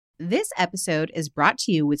This episode is brought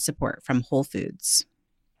to you with support from Whole Foods.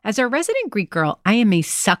 As a resident Greek girl, I am a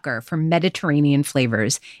sucker for Mediterranean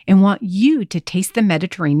flavors and want you to taste the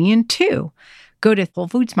Mediterranean too. Go to Whole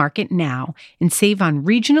Foods Market now and save on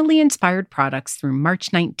regionally inspired products through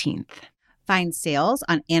March 19th. Find sales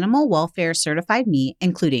on animal welfare certified meat,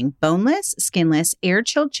 including boneless, skinless,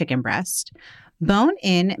 air-chilled chicken breast,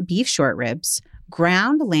 bone-in beef short ribs,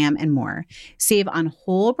 ground lamb, and more. Save on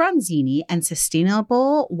whole bronzini and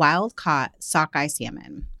sustainable wild-caught sockeye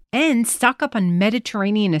salmon. And stock up on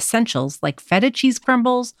Mediterranean essentials like feta cheese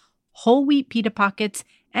crumbles, whole wheat pita pockets,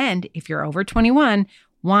 and, if you're over 21,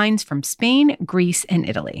 wines from Spain, Greece, and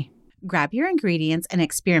Italy. Grab your ingredients and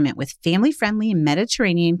experiment with family-friendly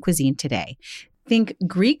Mediterranean cuisine today. Think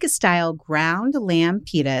Greek-style ground lamb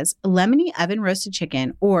pitas, lemony oven-roasted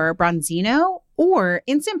chicken, or bronzino, or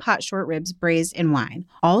instant pot short ribs braised in wine.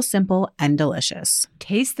 All simple and delicious.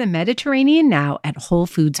 Taste the Mediterranean now at Whole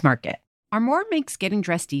Foods Market. Armoire makes getting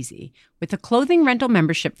dressed easy. With a clothing rental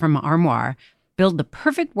membership from Armoire, build the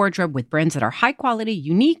perfect wardrobe with brands that are high quality,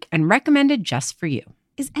 unique, and recommended just for you.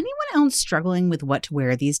 Is anyone else struggling with what to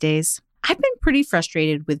wear these days? I've been pretty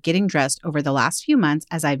frustrated with getting dressed over the last few months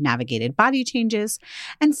as I've navigated body changes,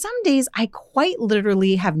 and some days I quite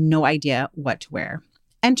literally have no idea what to wear.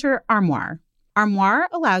 Enter Armoire. Armoire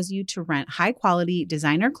allows you to rent high-quality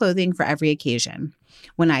designer clothing for every occasion.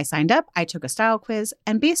 When I signed up, I took a style quiz,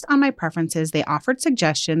 and based on my preferences, they offered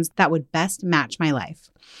suggestions that would best match my life.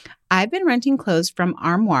 I've been renting clothes from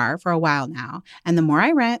Armoire for a while now, and the more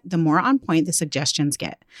I rent, the more on point the suggestions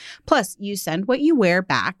get. Plus, you send what you wear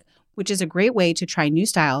back, which is a great way to try new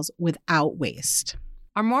styles without waste.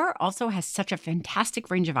 Armoire also has such a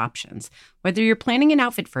fantastic range of options. Whether you're planning an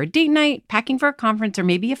outfit for a date night, packing for a conference, or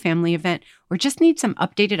maybe a family event, or just need some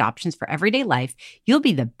updated options for everyday life, you'll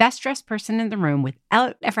be the best dressed person in the room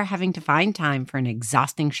without ever having to find time for an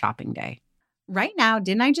exhausting shopping day. Right now,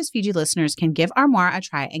 Didn't I Just Feed You listeners can give Armoire a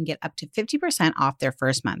try and get up to 50% off their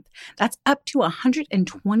first month. That's up to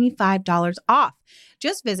 $125 off.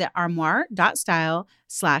 Just visit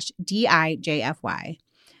armoire.style/DIJFY.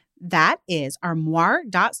 That is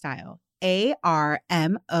armoire.style,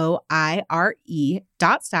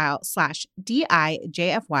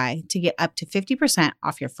 ARMOIRE.style/DIJFY to get up to 50%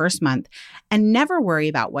 off your first month and never worry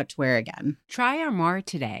about what to wear again. Try Armoire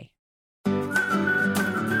today.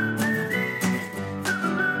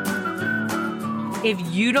 If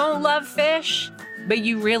you don't love fish, but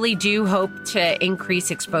you really do hope to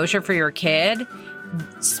increase exposure for your kid,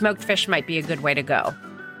 smoked fish might be a good way to go.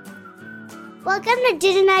 Welcome to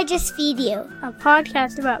Didn't I Just Feed You? A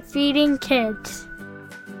podcast about feeding kids.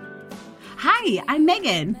 Hi, I'm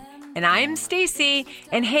Megan. And I'm Stacy.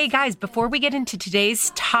 And hey guys, before we get into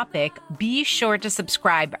today's topic, be sure to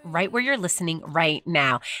subscribe right where you're listening right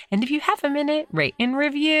now. And if you have a minute, rate and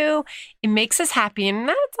review. It makes us happy. And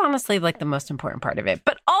that's honestly like the most important part of it.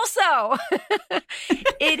 But also,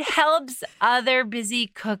 it helps other busy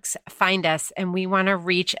cooks find us. And we want to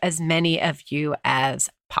reach as many of you as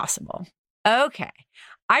possible. Okay.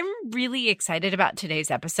 I'm really excited about today's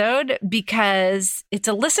episode because it's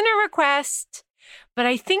a listener request. But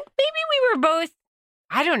I think maybe we were both,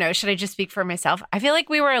 I don't know, should I just speak for myself? I feel like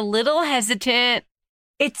we were a little hesitant.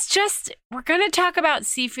 It's just, we're going to talk about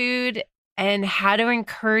seafood and how to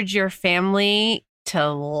encourage your family to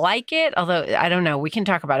like it. Although, I don't know, we can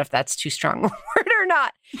talk about if that's too strong a word or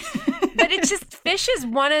not. But it's just, fish is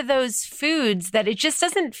one of those foods that it just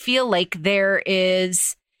doesn't feel like there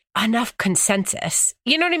is enough consensus.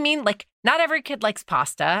 You know what I mean? Like, not every kid likes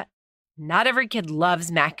pasta. Not every kid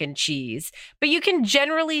loves mac and cheese, but you can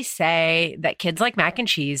generally say that kids like mac and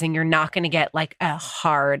cheese and you're not going to get like a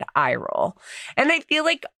hard eye roll. And I feel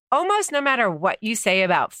like almost no matter what you say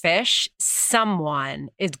about fish, someone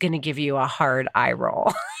is going to give you a hard eye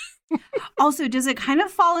roll. Also, does it kind of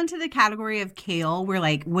fall into the category of kale where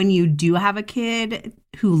like when you do have a kid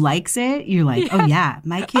who likes it, you're like, oh yeah,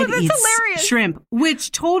 my kid eats hilarious shrimp,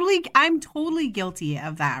 which I'm totally guilty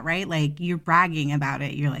of that, right? Like you're bragging about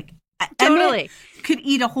it. You're like, totally. Emmett could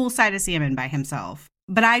eat a whole side of salmon by himself,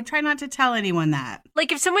 but I try not to tell anyone that.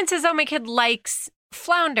 Like if someone says, oh, my kid likes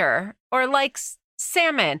flounder or likes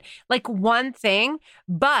salmon, like one thing,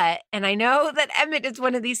 but, and I know that Emmett is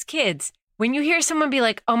one of these kids, when you hear someone be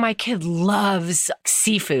like, oh, my kid loves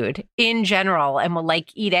seafood in general and will like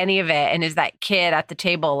eat any of it and is that kid at the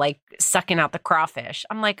table like sucking out the crawfish,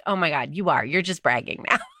 I'm like, oh my God, you're just bragging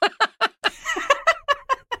now.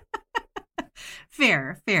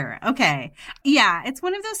 Fair. Okay. Yeah, it's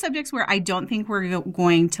one of those subjects where I don't think we're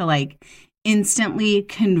going to like instantly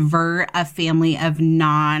convert a family of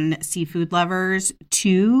non-seafood lovers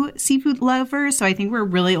to seafood lovers. So I think we're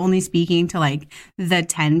really only speaking to like the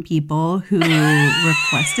 10 people who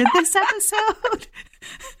requested this episode.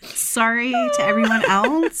 Sorry to everyone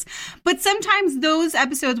else. But sometimes those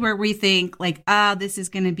episodes where we think like, this is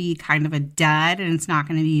going to be kind of a dud and it's not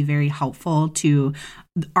going to be very helpful to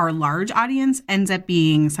our large audience ends up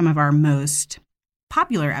being some of our most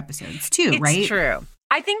popular episodes too, right? It's true.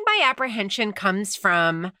 I think my apprehension comes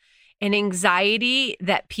from an anxiety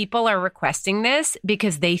that people are requesting this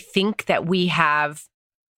because they think that we have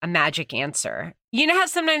a magic answer. You know how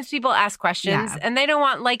sometimes people ask questions and they don't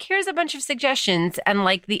want like, here's a bunch of suggestions. And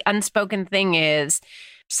like the unspoken thing is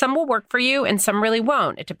some will work for you and some really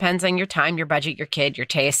won't. It depends on your time, your budget, your kid, your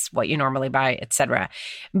tastes, what you normally buy, etc.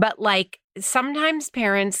 But like sometimes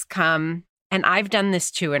parents come, and I've done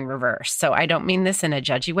this too in reverse. So I don't mean this in a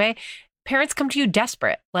judgy way. Parents come to you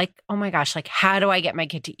desperate, like, oh my gosh, like, how do I get my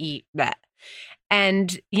kid to eat that?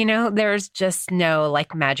 And, you know, there's just no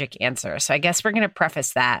like magic answer. So I guess we're going to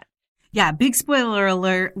preface that. Yeah, big spoiler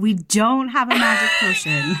alert. We don't have a magic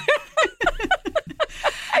potion.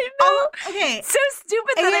 I know. Okay. It's so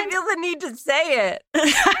stupid that I feel the need to say it.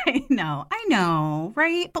 I know,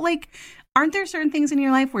 right? But like, aren't there certain things in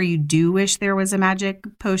your life where you do wish there was a magic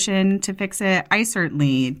potion to fix it? I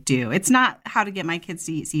certainly do. It's not how to get my kids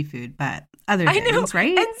to eat seafood, but other things,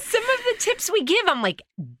 right? And some of the tips we give, I'm like,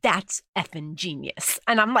 that's effing genius.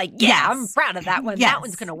 And I'm like, yeah, I'm proud of that one. Yes. That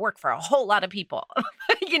one's going to work for a whole lot of people.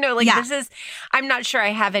 You know, like this is, I'm not sure I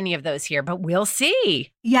have any of those here, but we'll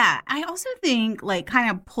see. Yeah. I also think like kind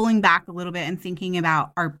of pulling back a little bit and thinking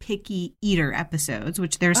about our picky eater episodes,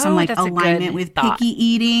 which there's some like alignment with picky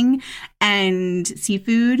eating and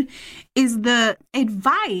seafood, is the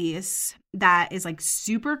advice that is like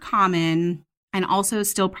super common and also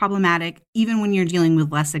still problematic even when you're dealing with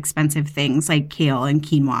less expensive things like kale and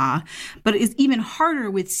quinoa. But it's even harder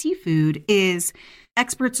with seafood is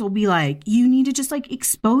experts will be like, you need to just like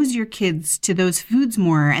expose your kids to those foods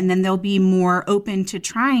more and then they'll be more open to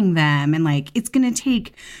trying them. And like, it's going to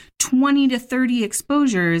take 20 to 30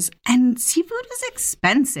 exposures, and seafood is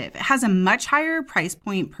expensive. It has a much higher price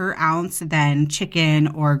point per ounce than chicken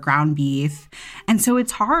or ground beef. And so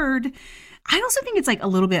it's hard. I also think it's like a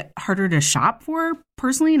little bit harder to shop for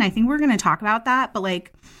personally. And I think we're going to talk about that. But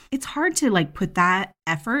like, it's hard to like put that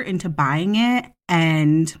effort into buying it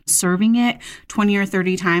and serving it 20 or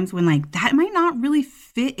 30 times when like that might not really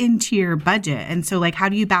fit into your budget. And so like, how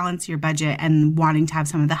do you balance your budget and wanting to have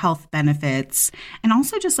some of the health benefits and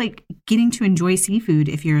also just like getting to enjoy seafood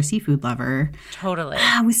if you're a seafood lover? Totally.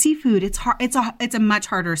 With seafood, it's hard. It's a much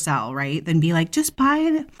harder sell, right? Than be like, just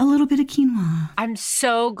buy a little bit of quinoa. I'm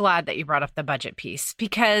so glad that you brought up the budget piece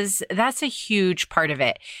because that's a huge part of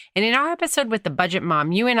it. And in our episode with the Budget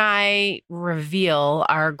Mom, you and I reveal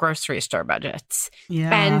our grocery store budgets. Yeah.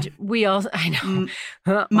 And we all, I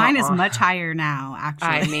know. Mine is much higher now, actually.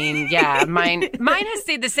 I mean, yeah, mine has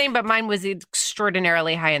stayed the same, but mine was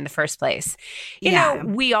extraordinarily high in the first place. You know,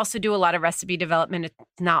 we also do a lot of recipe development. It's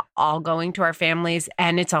not all going to our families,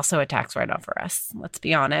 and it's also a tax write-off for us. Let's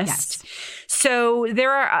be honest. Yes. So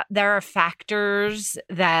there are factors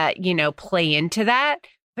that, you know, play into that.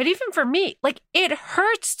 But even for me, like it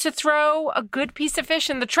hurts to throw a good piece of fish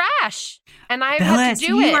in the trash. And I've had to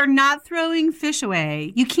do it. You are not throwing fish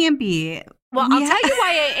away. You can't be. Well, I'll tell you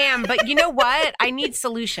why I am. But you know what? I need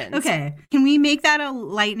solutions. Okay. Can we make that a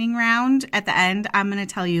lightning round at the end? I'm going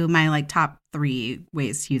to tell you my like top 3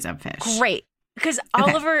 ways to use up fish. Great. Because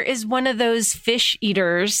Oliver is one of those fish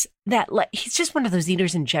eaters that like, he's just one of those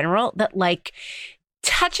eaters in general that like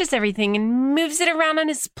touches everything and moves it around on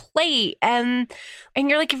his plate. And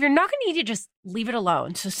you're like, if you're not going to eat it, just leave it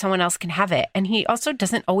alone so someone else can have it. And he also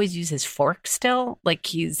doesn't always use his fork still. Like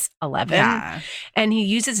he's 11 and he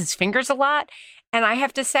uses his fingers a lot. And I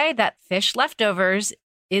have to say that fish leftovers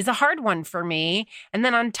is a hard one for me. And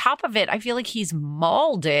then on top of it, I feel like he's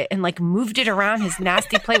mauled it and like moved it around his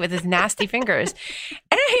nasty plate with his nasty fingers.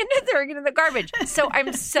 And I ended up throwing it in the garbage. So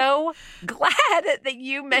I'm so glad that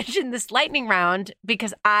you mentioned this lightning round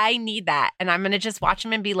because I need that. And I'm going to just watch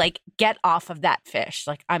him and be like, get off of that fish.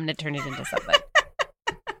 Like I'm going to turn it into something.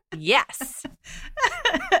 Yes.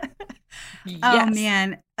 Oh,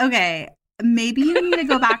 man. Okay. Maybe you need to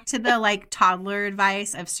go back to the like toddler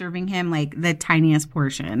advice of serving him like the tiniest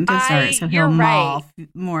portion to start, so he'll maul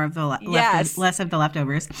more of the less of the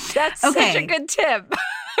leftovers. That's such a good tip,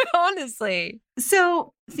 honestly.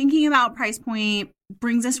 So thinking about price point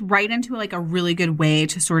brings us right into like a really good way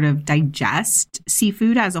to sort of digest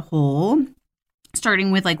seafood as a whole.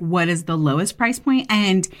 starting with like what is the lowest price point.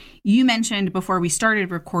 And you mentioned before we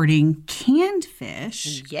started recording canned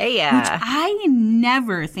fish, Yeah. which I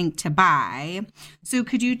never think to buy. So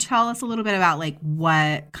could you tell us a little bit about like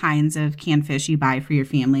what kinds of canned fish you buy for your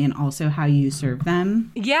family and also how you serve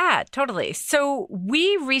them? Yeah, totally. So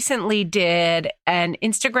we recently did an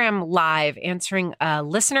Instagram live answering a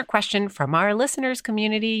listener question from our listeners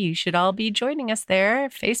community. You should all be joining us there,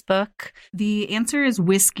 Facebook. The answer is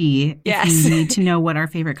whiskey. Yes. If you need to know what our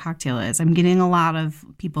favorite cocktail is. I'm getting a lot of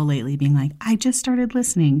people lately being like, I just started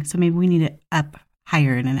listening, so maybe we need it up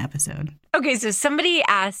higher in an episode. Okay, so somebody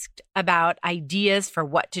asked about ideas for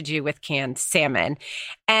what to do with canned salmon.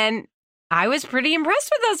 And I was pretty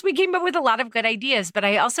impressed with us. We came up with a lot of good ideas, but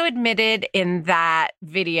I also admitted in that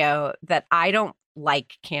video that I don't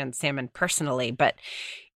like canned salmon personally, but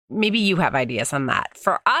maybe you have ideas on that.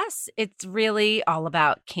 For us, it's really all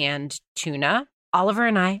about canned tuna. Oliver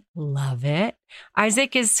and I love it.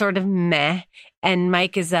 Isaac is sort of meh, and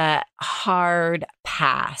Mike is a hard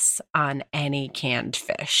pass on any canned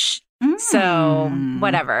fish. So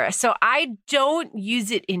whatever. So I don't use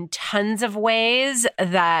it in tons of ways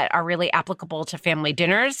that are really applicable to family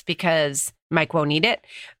dinners because Mike won't eat it.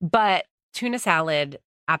 But tuna salad,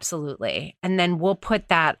 absolutely. And then we'll put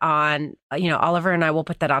that on, Oliver and I will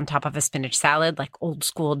put that on top of a spinach salad, like old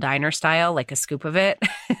school diner style, like a scoop of it.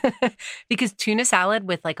 Because tuna salad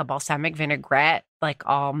with like a balsamic vinaigrette, like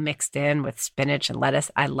all mixed in with spinach and lettuce,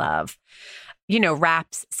 I love.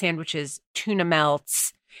 Wraps, sandwiches, tuna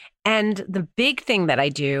melts. And the big thing that I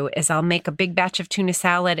do is I'll make a big batch of tuna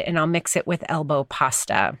salad and I'll mix it with elbow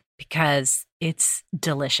pasta because it's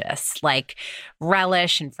delicious. Like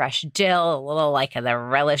relish and fresh dill, a little like the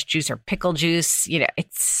relish juice or pickle juice.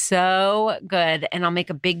 It's so good. And I'll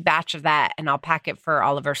make a big batch of that and I'll pack it for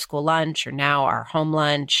Oliver's school lunch or now our home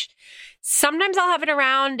lunch. Sometimes I'll have it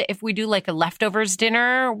around if we do like a leftovers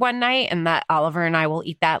dinner one night and that Oliver and I will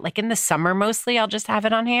eat that. Like in the summer, mostly I'll just have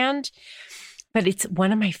it on hand. But it's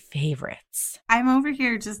one of my favorites. I'm over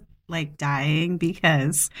here just like dying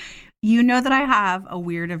because you know that I have a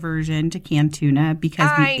weird aversion to canned tuna because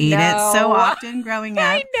we ate it so often growing up.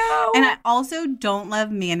 I know. And I also don't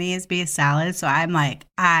love mayonnaise-based salad. So I'm like,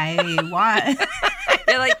 I want...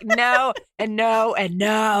 You're like, no, and no, and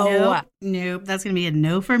no. Nope. That's going to be a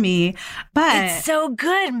no for me. But it's so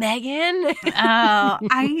good, Megan.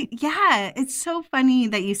 It's so funny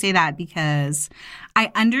that you say that because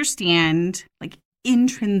I understand, like,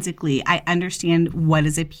 intrinsically, I understand what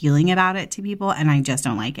is appealing about it to people, and I just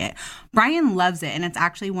don't like it. Brian loves it, and it's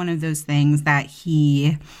actually one of those things that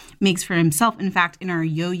he makes for himself. In fact, in our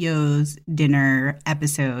Yo-Yo's dinner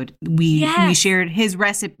episode, we shared his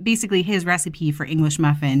recipe, basically his recipe for English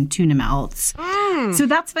muffin tuna melts. So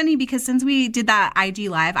that's funny because since we did that IG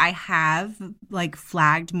Live, I have like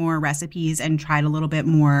flagged more recipes and tried a little bit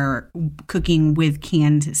more cooking with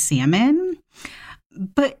canned salmon.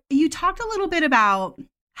 But you talked a little bit about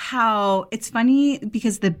how it's funny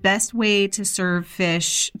because the best way to serve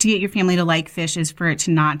fish, to get your family to like fish, is for it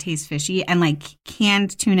to not taste fishy. And like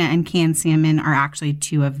canned tuna and canned salmon are actually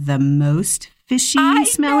two of the most fishy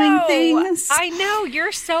smelling things. I know.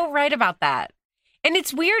 You're so right about that. And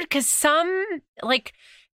it's weird because some like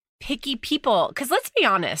picky people, because let's be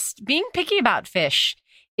honest, being picky about fish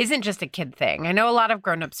isn't just a kid thing. I know a lot of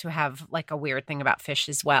grownups who have like a weird thing about fish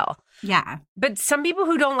as well. Yeah. But some people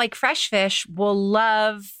who don't like fresh fish will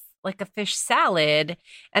love like a fish salad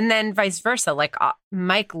and then vice versa. Like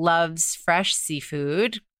Mike loves fresh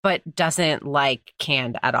seafood, but doesn't like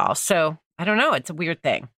canned at all. So I don't know. It's a weird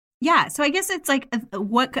thing. Yeah. So I guess it's like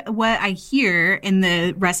what I hear in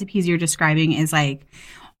the recipes you're describing is like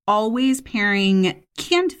always pairing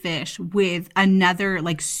canned fish with another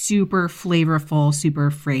like super flavorful,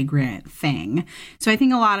 super fragrant thing. So I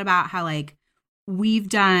think a lot about how like we've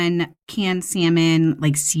done canned salmon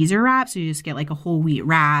like Caesar wraps. So you just get like a whole wheat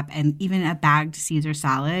wrap and even a bagged Caesar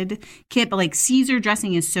salad kit. But like Caesar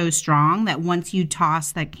dressing is so strong that once you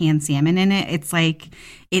toss that canned salmon in it, it's like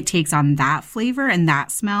it takes on that flavor and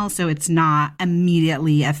that smell. So it's not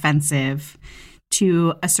immediately offensive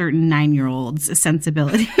to a certain 9-year-old's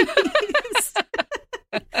sensibilities.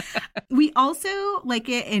 We also like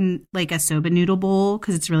it in like a soba noodle bowl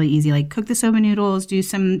because it's really easy. Like cook the soba noodles, do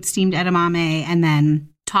some steamed edamame, and then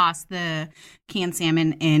toss the canned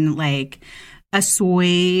salmon in like a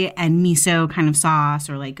soy and miso kind of sauce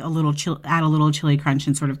or like a little add a little chili crunch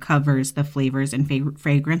and sort of covers the flavors and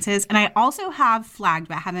fragrances. And I also have flagged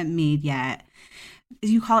but haven't made yet.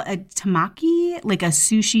 You call it a tamaki, like a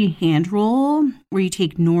sushi hand roll where you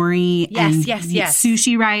take nori and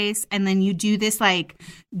sushi rice. And then you do this like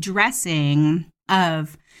dressing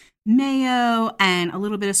of mayo and a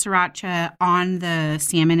little bit of sriracha on the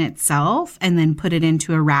salmon itself, and then put it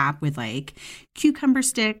into a wrap with like cucumber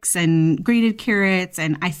sticks and grated carrots.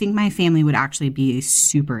 And I think my family would actually be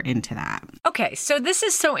super into that. Okay, so this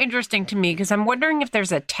is so interesting to me because I'm wondering if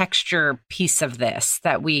there's a texture piece of this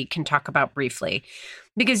that we can talk about briefly.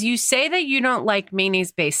 Because you say that you don't like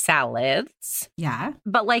mayonnaise-based salads. Yeah.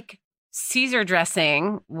 But like Caesar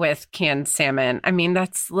dressing with canned salmon, I mean,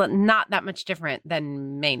 that's not that much different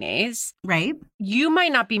than mayonnaise. Right. You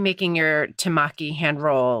might not be making your temaki hand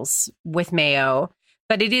rolls with mayo,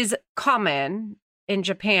 but it is common in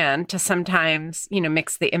Japan to sometimes,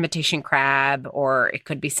 mix the imitation crab, or it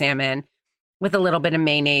could be salmon, with a little bit of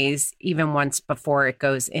mayonnaise, even once before it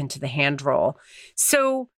goes into the hand roll.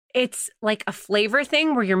 So it's like a flavor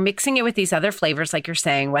thing where you're mixing it with these other flavors, like you're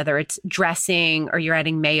saying, whether it's dressing or you're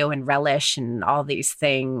adding mayo and relish and all these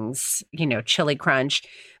things, chili crunch.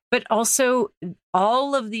 But also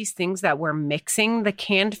all of these things that we're mixing the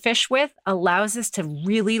canned fish with allows us to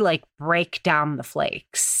really like break down the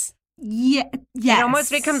flakes. Yeah. Yes. It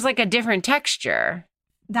almost becomes like a different texture.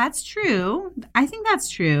 That's true. I think that's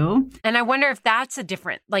true. And I wonder if that's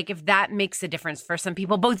if that makes a difference for some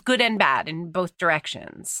people, both good and bad in both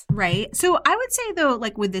directions. Right. So I would say, though,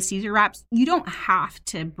 like with the Caesar wraps, you don't have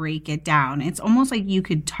to break it down. It's almost like you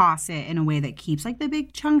could toss it in a way that keeps like the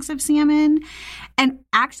big chunks of salmon. And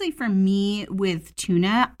actually, for me with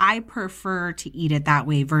tuna, I prefer to eat it that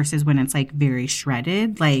way versus when it's like very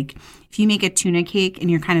shredded. Like if you make a tuna cake and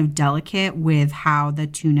you're kind of delicate with how the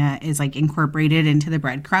tuna is like incorporated into the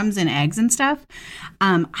breadcrumbs and eggs and stuff,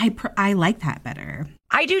 I like that better.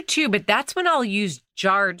 I do too, but that's when I'll use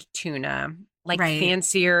jarred tuna, like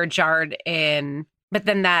fancier jarred in, but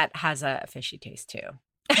then that has a fishy taste too.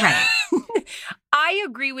 Right. I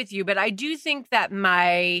agree with you, but I do think that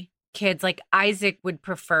my kids, like Isaac, would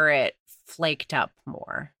prefer it flaked up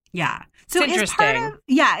more. Yeah. So it's interesting.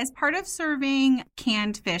 As part of serving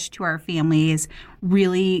canned fish to our families,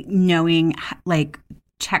 really knowing like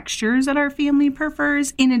textures that our family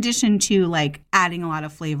prefers, in addition to like adding a lot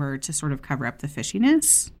of flavor to sort of cover up the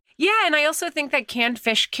fishiness. Yeah, and I also think that canned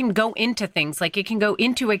fish can go into things. Like it can go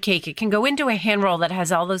into a cake. It can go into a hand roll that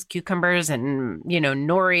has all those cucumbers and,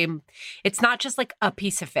 nori. It's not just like a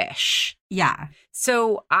piece of fish. Yeah.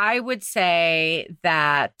 So I would say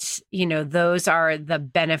that, those are the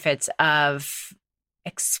benefits of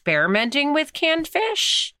experimenting with canned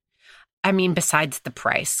fish. I mean, besides the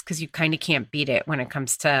price, because you kind of can't beat it when it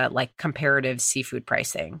comes to like comparative seafood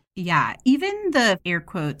pricing. Yeah. Even the air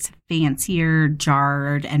quotes fancier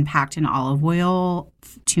jarred and packed in olive oil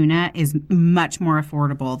tuna is much more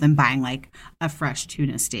affordable than buying like a fresh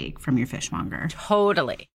tuna steak from your fishmonger.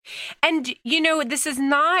 Totally. And, this is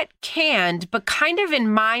not canned, but kind of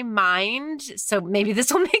in my mind, so maybe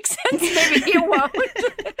this will make sense, maybe it won't.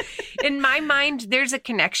 In my mind, there's a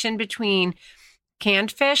connection between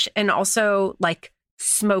canned fish and also like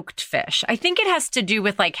smoked fish. I think it has to do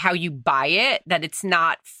with like how you buy it, that it's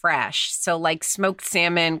not fresh. So like smoked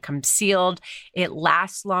salmon comes sealed. It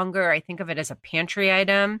lasts longer. I think of it as a pantry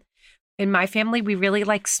item. In my family, we really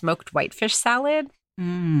like smoked whitefish salad.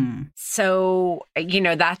 So,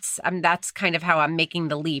 that's kind of how I'm making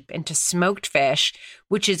the leap into smoked fish,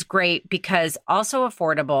 which is great because also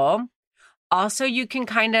affordable. Also, you can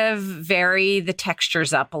kind of vary the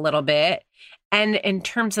textures up a little bit. And in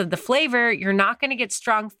terms of the flavor, you're not going to get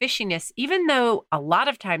strong fishiness, even though a lot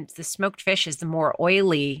of times the smoked fish is the more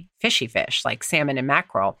oily, fishy fish like salmon and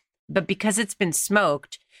mackerel. But because it's been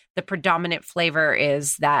smoked, the predominant flavor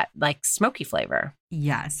is that like smoky flavor.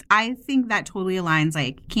 Yes. I think that totally aligns,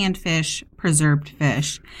 like canned fish, preserved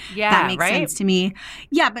fish. Yeah, that makes sense to me.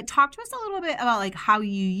 Yeah, but talk to us a little bit about like how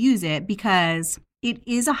you use it, because it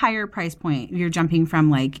is a higher price point. You're jumping from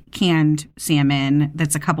like canned salmon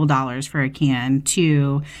that's a couple dollars for a can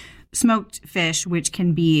to smoked fish, which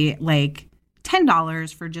can be like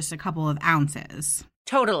 $10 for just a couple of ounces.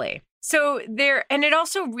 Totally. So and it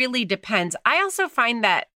also really depends. I also find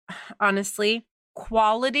that, honestly,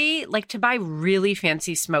 quality, like to buy really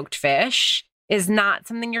fancy smoked fish, is not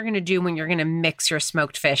something you're going to do when you're going to mix your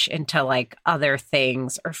smoked fish into like other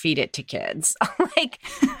things or feed it to kids. Like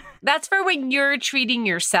that's for when you're treating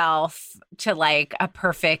yourself to like a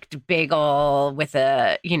perfect bagel with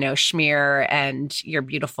a, schmear and your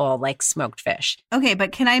beautiful like smoked fish. Okay,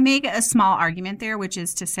 but can I make a small argument there, which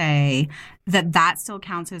is to say that still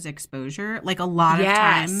counts as exposure? Like a lot of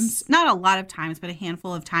times, not a lot of times, but a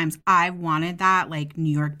handful of times, I've wanted that like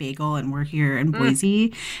New York bagel, and we're here in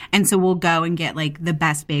Boise. And so we'll go and get like the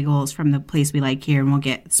best bagels from the place we like here, and we'll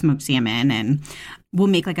get smoked salmon. And we'll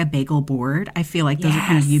make like a bagel board. I feel like those are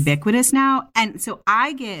kind of ubiquitous now. And so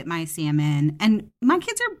I get my salmon, and my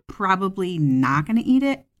kids are probably not going to eat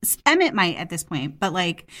it. Emmett might at this point, but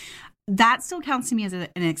like that still counts to me as an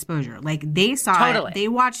exposure. Like they saw it, they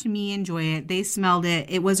watched me enjoy it, they smelled it,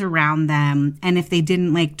 it was around them. And if they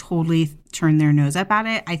didn't like totally turn their nose up at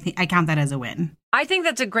it, I count that as a win. I think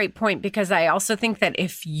that's a great point, because I also think that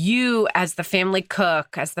if you, as the family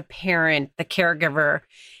cook, as the parent, the caregiver,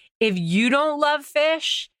 if you don't love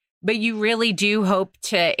fish, but you really do hope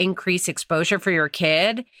to increase exposure for your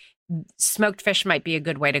kid, smoked fish might be a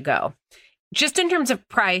good way to go. Just in terms of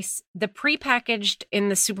price, the prepackaged in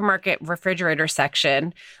the supermarket refrigerator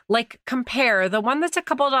section, like compare the one that's a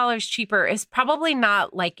couple dollars cheaper is probably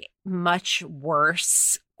not like much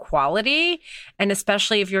worse quality. And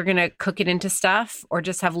especially if you're going to cook it into stuff or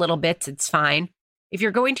just have little bits, it's fine. If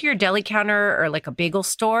you're going to your deli counter or like a bagel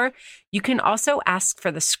store, you can also ask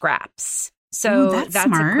for the scraps. So that's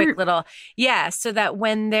smart. A quick little, so that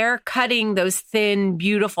when they're cutting those thin,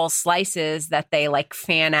 beautiful slices that they like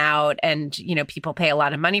fan out and, you know, people pay a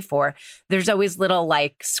lot of money for, there's always little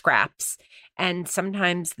like scraps. And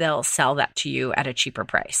sometimes they'll sell that to you at a cheaper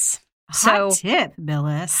price. Hot tip,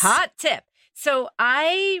 Billis. Hot tip. So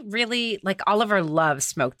I really, like, Oliver loves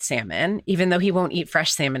smoked salmon, even though he won't eat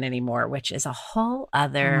fresh salmon anymore, which is a whole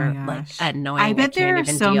other, like, annoying. I bet there are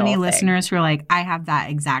so many listeners who are like, I have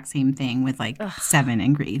that exact same thing with, like, 7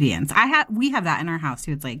 ingredients. We have that in our house,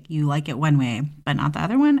 too. It's like, you like it one way, but not the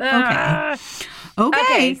other one?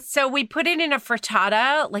 Okay. So we put it in a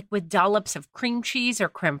frittata, like, with dollops of cream cheese or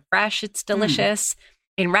creme fraiche. It's delicious.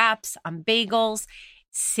 In wraps, on bagels.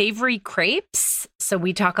 Savory crepes. So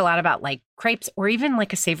we talk a lot about like crepes or even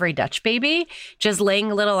like a savory Dutch baby. Just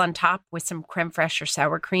laying a little on top with some creme fraiche or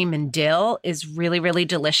sour cream and dill is really, really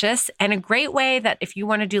delicious. And a great way that if you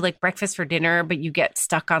want to do like breakfast for dinner, but you get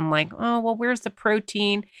stuck on like, oh, well, where's the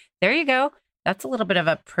protein? There you go. That's a little bit of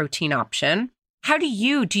a protein option. How do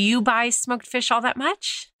you buy smoked fish all that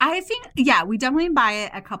much? I think, we definitely buy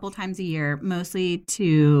it a couple times a year, mostly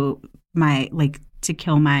to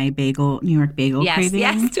kill my New York bagel craving.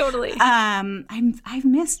 Yes, totally. I've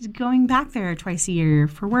missed going back there twice a year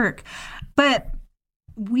for work, but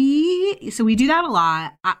we do that a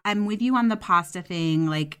lot. I'm with you on the pasta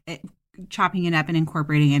thing, chopping it up and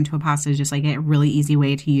incorporating it into a pasta is just like a really easy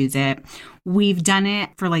way to use it. We've done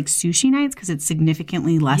it for like sushi nights because it's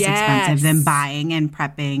significantly less expensive than buying and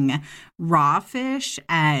prepping raw fish.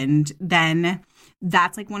 And then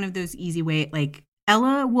that's like one of those easy way, like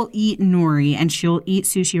Ella will eat nori and she'll eat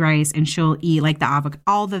sushi rice and she'll eat like the avocado,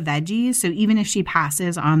 all the veggies. So even if she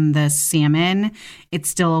passes on the salmon, it's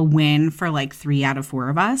still a win for like 3 out of 4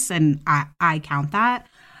 of us. And I count that.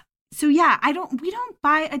 So we don't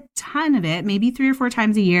buy a ton of it, maybe 3 or 4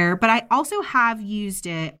 times a year, but I also have used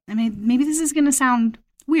it. I mean, maybe this is going to sound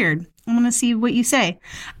weird. I'm going to see what you say.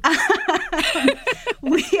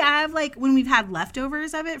 We have like when we've had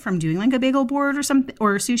leftovers of it from doing like a bagel board or something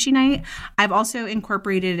or sushi night, I've also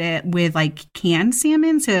incorporated it with like canned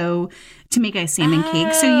salmon. So to make a salmon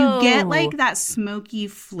cake. So you get like that smoky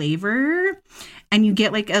flavor and you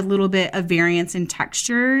get like a little bit of variance in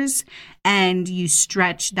textures and you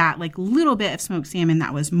stretch that like little bit of smoked salmon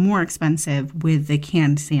that was more expensive with the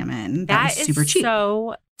canned salmon. That was super cheap.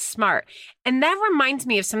 So smart. And that reminds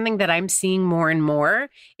me of something that I'm seeing more and more.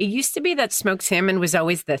 It used to be that smoked salmon was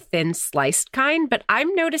always the thin sliced kind, but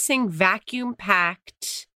I'm noticing vacuum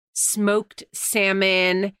packed smoked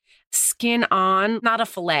salmon, skin on, not a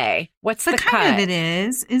fillet. What's the cut? Kind of it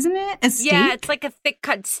is, isn't it? A steak? Yeah, it's like a thick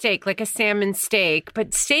cut steak, like a salmon steak,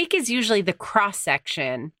 but steak is usually the cross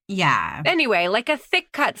section. Yeah. Anyway, like a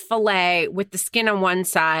thick cut fillet with the skin on one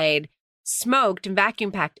side, smoked and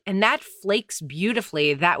vacuum packed, and that flakes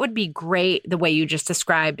beautifully. That would be great the way you just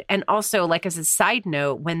described. And also, like as a side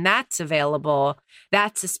note, when that's available,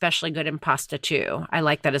 that's especially good in pasta too. I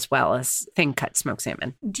like that as well as thin cut smoked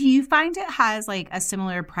salmon. Do you find it has like a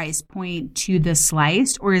similar price point to the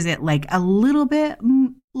sliced, or is it like a little bit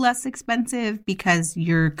less expensive because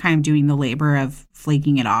you're kind of doing the labor of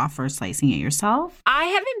flaking it off or slicing it yourself? I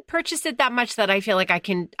haven't purchased it that much that I feel like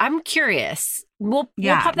I'm curious. We'll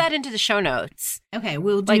pop that into the show notes. Okay,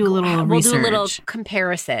 we'll do a little research. We'll do a little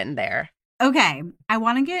comparison there. Okay, I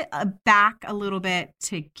want to get back a little bit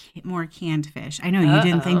to more canned fish. I know you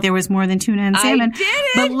didn't think there was more than tuna and salmon. I didn't.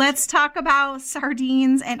 But let's talk about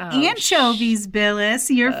sardines and anchovies, Billis,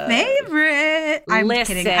 your favorite. I'm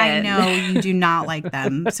kidding. I know you do not like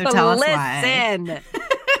them, so tell us why.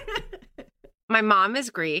 My mom is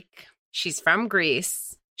Greek. She's from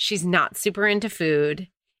Greece. She's not super into food.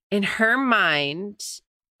 In her mind,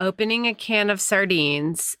 opening a can of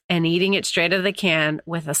sardines and eating it straight out of the can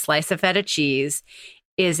with a slice of feta cheese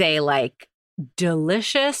is a like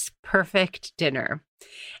delicious, perfect dinner.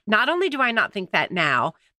 Not only do I not think that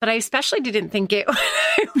now, but I especially didn't think it when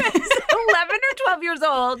I was 11 or 12 years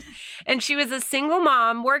old. And she was a single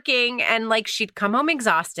mom working and like she'd come home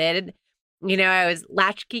exhausted. You know, I was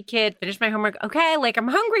latchkey kid, finished my homework. Okay, like I'm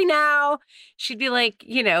hungry now. She'd be like,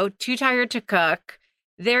 you know, too tired to cook.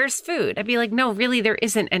 There's food. I'd be like, no, really, there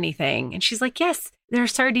isn't anything. And she's like, yes, there are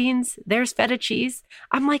sardines. There's feta cheese.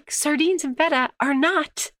 I'm like, sardines and feta are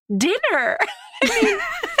not dinner. I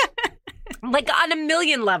mean, like on a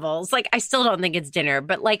million levels. Like, I still don't think it's dinner,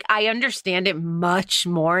 but like, I understand it much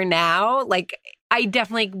more now. Like, I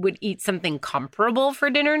definitely would eat something comparable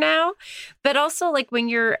for dinner now. But also, like, when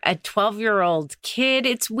you're a 12-year-old kid,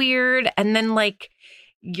 it's weird. And then, like,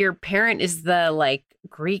 your parent is the, like,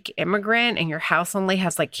 Greek immigrant and your house only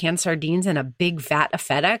has like canned sardines and a big vat of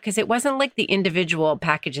feta because it wasn't like the individual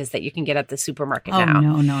packages that you can get at the supermarket now.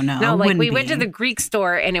 No, like we went to the Greek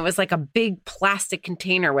store and it was like a big plastic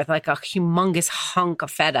container with like a humongous hunk of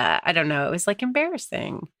feta. I don't know. It was like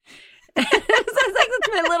embarrassing. That's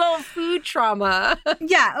my little food trauma.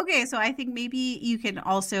 Yeah. Okay. So I think maybe you can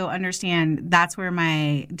also understand that's where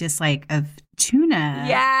my dislike of tuna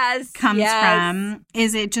comes from.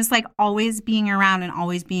 Is it just like always being around and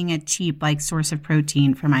always being a cheap like source of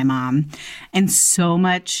protein for my mom and so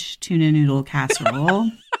much tuna noodle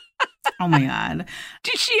casserole. Oh my God.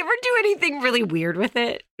 Did she ever do anything really weird with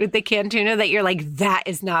it, with the canned tuna that you're like, that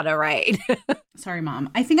is not all right? Sorry, Mom.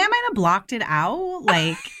 I think I might have blocked it out.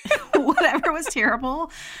 Like whatever was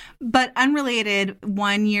terrible. But unrelated,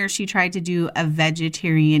 one year she tried to do a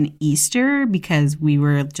vegetarian Easter because we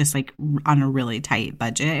were just like on a really tight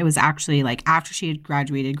budget. It was actually like after she had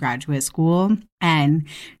graduated graduate school. And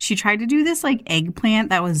she tried to do this like eggplant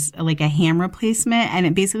that was like a ham replacement and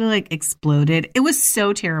it basically like exploded. It was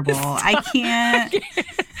so terrible. I can't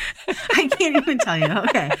even tell you.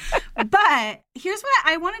 Okay. But here's what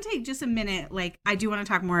I want to take just a minute. Like, I do want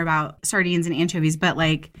to talk more about sardines and anchovies, but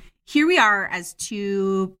like, here we are as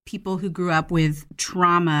two people who grew up with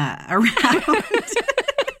trauma around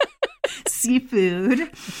seafood,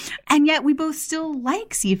 and yet we both still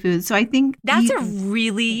like seafood. So I think that's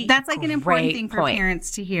like an important thing for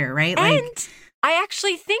parents to hear, right? And I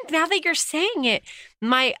actually think now that you're saying it,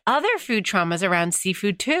 my other food trauma is around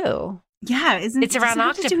seafood too. Yeah, it's around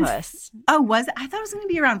octopus. Was it? I thought it was going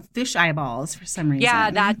to be around fish eyeballs for some reason.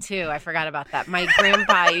 Yeah, that too. I forgot about that. My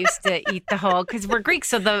grandpa used to eat the whole, because we're Greek,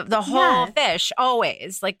 so the whole fish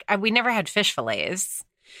always. Like, we never had fish fillets.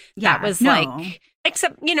 Yeah, that was like,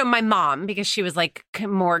 except, you know, my mom, because she was like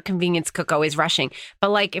more convenience cook, always rushing.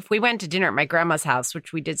 But like, if we went to dinner at my grandma's house,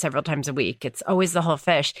 which we did several times a week, it's always the whole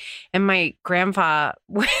fish. And my grandpa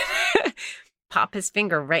would pop his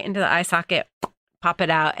finger right into the eye socket, pop it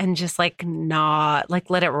out, and just like not like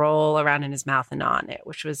let it roll around in his mouth and on it,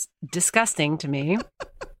 which was disgusting to me.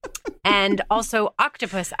 And also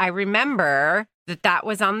octopus, I remember that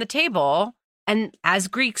was on the table. And as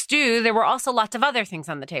Greeks do, there were also lots of other things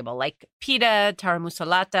on the table, like pita,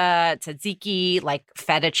 taramusolata, tzatziki, like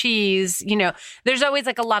feta cheese. You know, there's always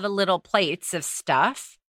like a lot of little plates of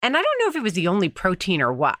stuff. And I don't know if it was the only protein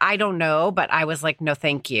or what. I don't know, but I was like, no,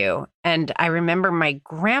 thank you. And I remember my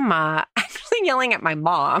grandma actually yelling at my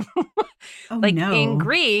mom, in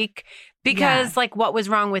Greek, because like, what was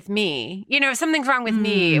wrong with me? You know, if something's wrong with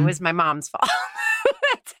me, it was my mom's fault.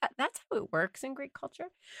 That's how it works in Greek culture.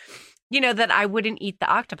 You know, that I wouldn't eat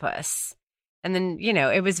the octopus. And then, you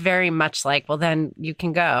know, it was very much like, well, then you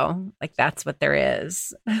can go. Like, that's what there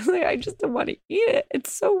is. I just don't want to eat it.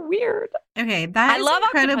 It's so weird. Okay. I love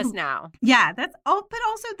octopus now. Yeah. But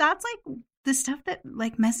also that's like the stuff that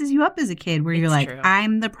like messes you up as a kid where you're like, true.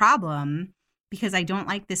 I'm the problem because I don't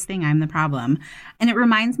like this thing. I'm the problem. And it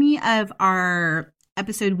reminds me of our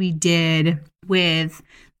episode we did with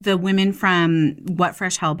the women from What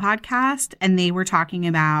Fresh Hell podcast, and they were talking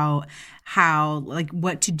about how, like,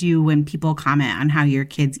 what to do when people comment on how your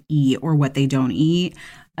kids eat or what they don't eat.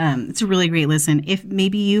 It's a really great listen. If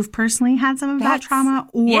maybe you've personally had some of that trauma,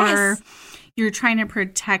 or you're trying to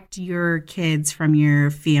protect your kids from your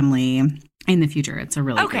family in the future, it's a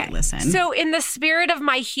really great listen. So in the spirit of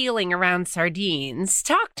my healing around sardines,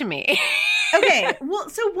 talk to me. Okay. Well,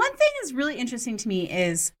 so one thing that's really interesting to me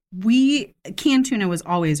is canned tuna was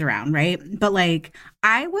always around, right? But like,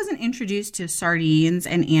 I wasn't introduced to sardines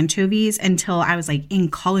and anchovies until I was like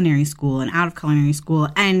in culinary school and out of culinary school.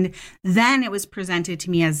 And then it was presented to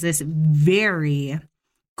me as this very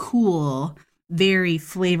cool, very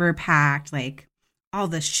flavor packed, like all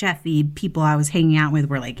the chefy people I was hanging out with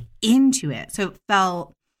were like into it. So it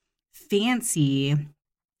felt fancy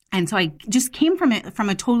And so I just came from it from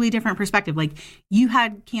a totally different perspective. Like you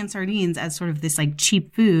had canned sardines as sort of this like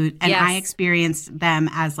cheap food, and I experienced them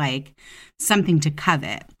as like something to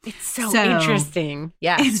covet. It's so interesting.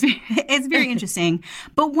 Yeah. It's very interesting.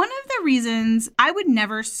 But one of the reasons I would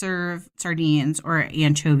never serve sardines or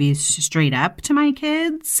anchovies straight up to my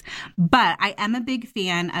kids, but I am a big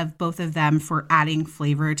fan of both of them for adding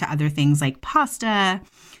flavor to other things like pasta,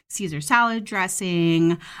 Caesar salad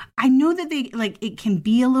dressing. I know that they like it can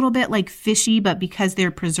be a little bit like fishy, but because they're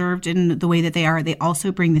preserved in the way that they are, they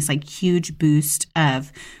also bring this like huge boost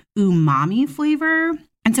of umami flavor.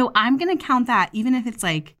 And so I'm going to count that even if it's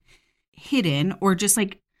like hidden or just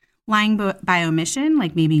like lying by omission,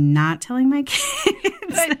 like maybe not telling my kids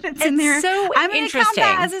that it's in there. So I'm going to count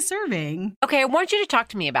that as interesting. a serving. Okay, I want you to talk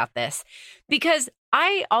to me about this because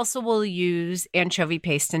I also will use anchovy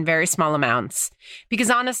paste in very small amounts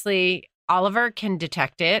because honestly, Oliver can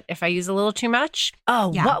detect it if I use a little too much.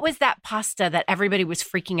 Oh, Yeah. what was that pasta that everybody was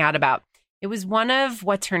freaking out about? It was one of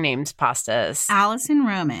what's her name's pastas. Alison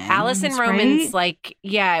Roman. Alison Roman's, like,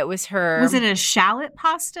 yeah, it was her. Was it a shallot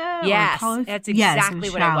pasta? Yes, or that's Yes, exactly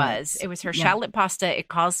what it was. shallots. It was her Yeah. shallot pasta. It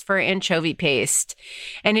calls for anchovy paste.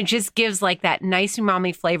 And it just gives like that nice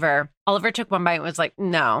umami flavor. Oliver took one bite and was like,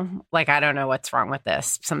 no, like, I don't know what's wrong with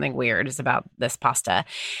this. Something weird is about this pasta.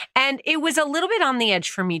 And it was a little bit on the edge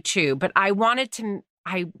for me too, but I wanted to.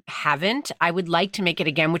 I haven't. I would like to make it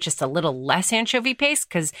again with just a little less anchovy paste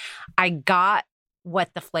because I got what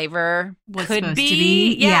the flavor Was could supposed be. to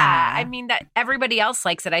be. Yeah. I mean, that everybody else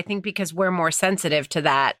likes it. I think because we're more sensitive to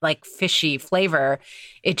that like fishy flavor,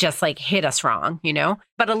 it just like hit us wrong, you know?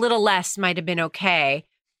 But a little less might have been okay.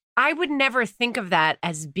 I would never think of that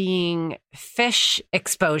as being fish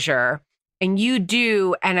exposure. And you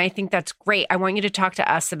do. And I think that's great. I want you to talk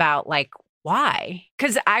to us about like, why?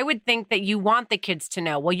 Because I would think that you want the kids to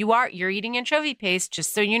know, well, you're eating anchovy paste,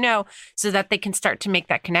 just so you know, so that they can start to make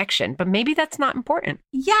that connection. But maybe that's not important.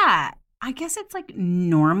 Yeah. I guess it's like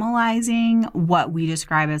normalizing what we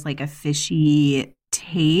describe as like a fishy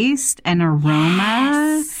taste and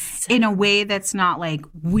aroma in a way that's not like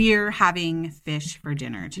we're having fish for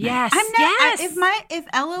dinner tonight. Yes, If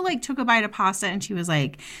Ella like took a bite of pasta and she was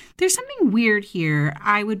like, there's something weird here,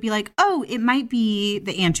 I would be like, oh, it might be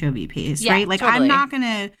the anchovy paste, Yeah, right? Like totally. I'm not going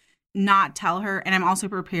to not tell her, and I'm also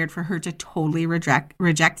prepared for her to totally reject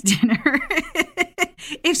dinner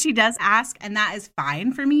if she does ask, and that is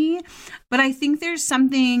fine for me. But I think there's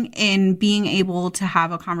something in being able to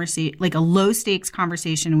have a conversation, like a low stakes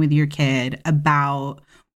conversation with your kid about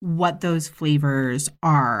what those flavors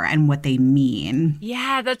are and what they mean.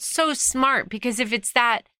 Yeah, that's so smart because if it's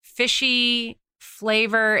that fishy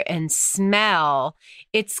flavor and smell,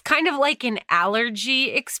 it's kind of like an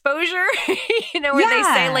allergy exposure, where they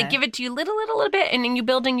say like, give it to you little bit and then you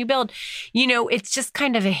build and you build. It's just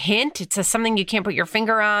kind of a hint. It's something you can't put your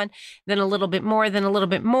finger on, then a little bit more, then a little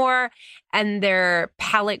bit more. And their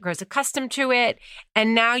palate grows accustomed to it.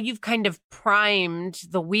 And now you've kind of primed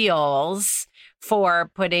the wheels for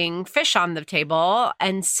putting fish on the table.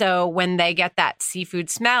 And so when they get that seafood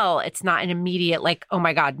smell, it's not an immediate like, oh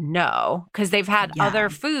my God, no. Because they've had other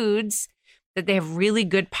foods that they have really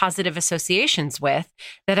good positive associations with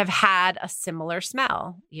that have had a similar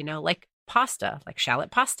smell, like pasta, like shallot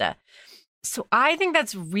pasta. So I think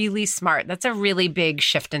that's really smart. That's a really big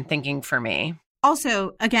shift in thinking for me.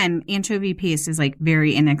 Also, again, anchovy paste is like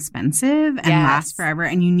very inexpensive and lasts forever,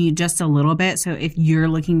 and you need just a little bit. So if you're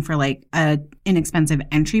looking for like a inexpensive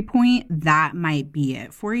entry point, that might be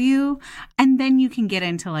it for you. And then you can get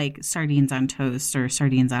into like sardines on toast or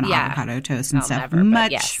sardines on avocado toast and stuff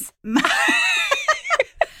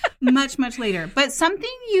much later. But something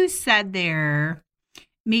you said there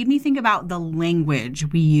made me think about the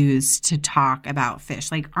language we use to talk about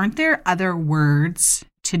fish. Like, aren't there other words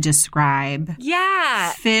to describe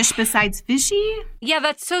fish besides fishy? Yeah,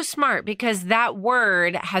 that's so smart because that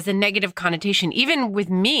word has a negative connotation, even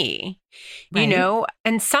with me,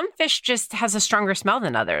 and some fish just has a stronger smell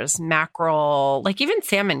than others. Mackerel, like even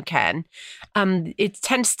salmon can. It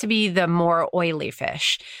tends to be the more oily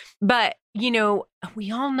fish. But,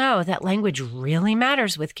 we all know that language really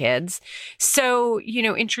matters with kids. So,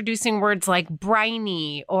 introducing words like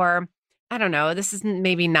briny or I don't know, this is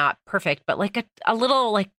maybe not perfect, but like a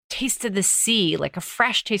little like taste of the sea, like a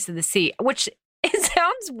fresh taste of the sea, which it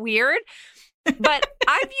sounds weird, but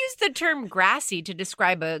I've used the term grassy to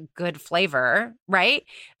describe a good flavor, right?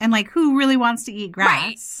 And like, who really wants to eat grass?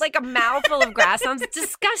 Right. Like a mouthful of grass sounds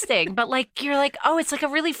disgusting, but like, you're like, oh, it's like a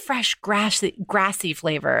really fresh grassy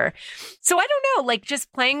flavor. So I don't know, like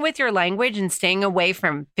just playing with your language and staying away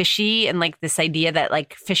from fishy and like this idea that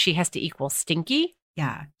like fishy has to equal stinky.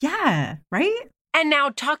 Yeah. Yeah. Right? And now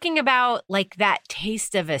talking about like that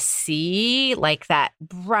taste of a sea, like that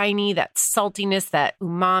briny, that saltiness, that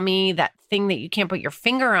umami, that thing that you can't put your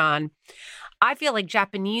finger on. I feel like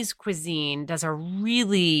Japanese cuisine does a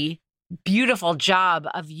really beautiful job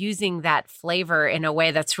of using that flavor in a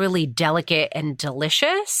way that's really delicate and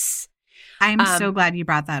delicious. I'm so glad you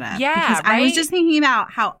brought that up. Yeah, because right? I was just thinking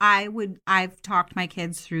about how I've talked my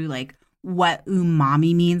kids through like what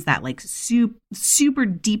umami means, that like super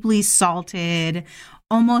deeply salted,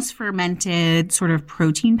 almost fermented sort of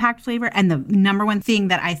protein packed flavor. And the number one thing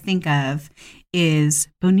that I think of is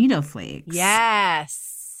bonito flakes.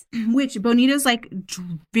 Yes. Which bonito's like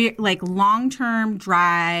long-term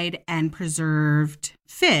dried and preserved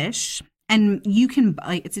fish. And you can,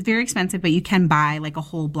 like, it's very expensive, but you can buy like a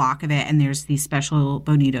whole block of it. And there's these special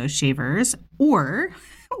bonito shavers. Or,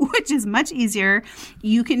 which is much easier,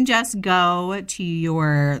 you can just go to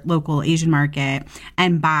your local Asian market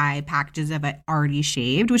and buy packages of it already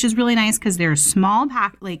shaved, which is really nice because they're small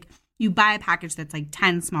you buy a package that's like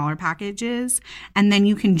 10 smaller packages, and then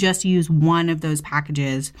you can just use one of those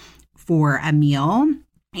packages for a meal.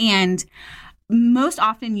 And most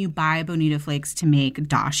often you buy bonito flakes to make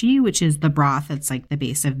dashi, which is the broth that's like the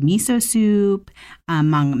base of miso soup,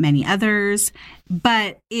 among many others.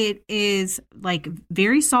 But it is like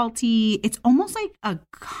very salty. It's almost like a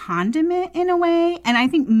condiment in a way. And I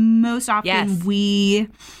think most often we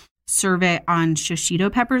serve it on shishito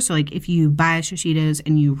peppers. So like if you buy shishitos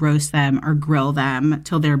and you roast them or grill them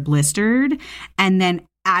till they're blistered, and then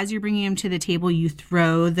as you're bringing them to the table, you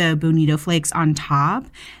throw the bonito flakes on top.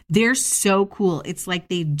 They're so cool. It's like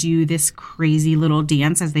they do this crazy little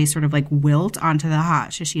dance as they sort of like wilt onto the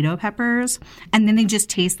hot shishito peppers. And then they just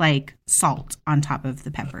taste like salt on top of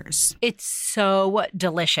the peppers. It's so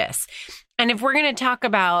delicious. And if we're going to talk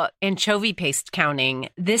about anchovy paste counting,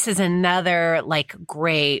 this is another like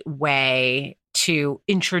great way to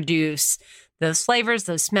introduce those flavors,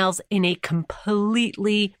 those smells in a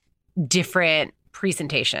completely different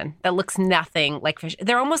presentation that looks nothing like fish.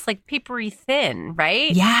 They're almost like papery thin,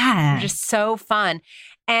 right? Yeah. They're just so fun.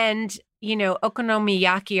 And, you know,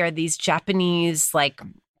 okonomiyaki are these Japanese like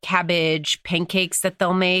cabbage pancakes that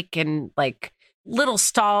they'll make in like little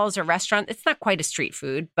stalls or restaurants. It's not quite a street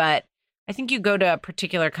food, but I think you go to a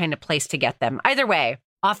particular kind of place to get them. Either way,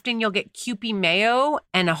 often you'll get Kewpie mayo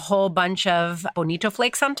and a whole bunch of bonito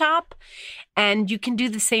flakes on top. And you can do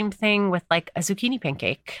the same thing with like a zucchini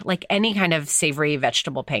pancake, like any kind of savory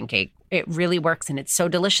vegetable pancake. It really works and it's so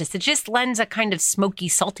delicious. It just lends a kind of smoky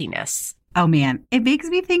saltiness. Oh, man. It makes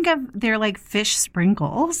me think of their like fish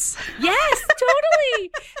sprinkles. Yes,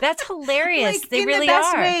 totally. That's hilarious. Like, they in really the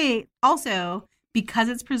best are. way. Also, because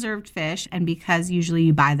it's preserved fish and because usually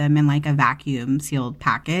you buy them in like a vacuum sealed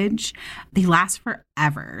package, they last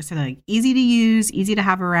forever. So they're like easy to use, easy to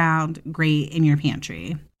have around, great in your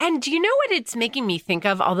pantry. And do you know what it's making me think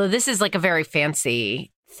of? Although this is like a very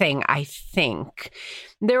fancy thing, I think.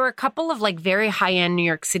 There were a couple of like very high-end New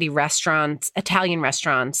York City restaurants, Italian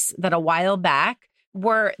restaurants, that a while back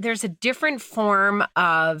where there's a different form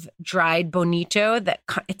of dried bonito that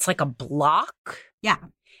it's like a block. Yeah.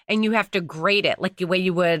 And you have to grate it like the way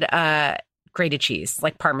you would grate a cheese,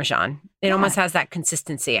 like Parmesan. It almost has that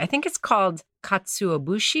consistency. I think it's called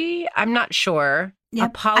katsuobushi. I'm not sure. Yep.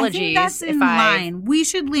 Apologies. I think that's in line. We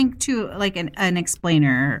should link to like an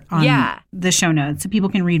explainer on the show notes so people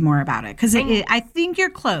can read more about it. Because I think you're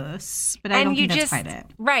close, but I don't think that's quite it.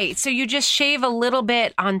 Right. So you just shave a little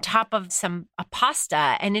bit on top of a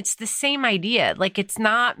pasta, and it's the same idea. Like it's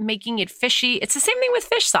not making it fishy. It's the same thing with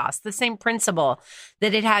fish sauce, the same principle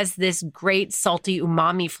that it has this great salty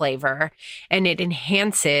umami flavor, and it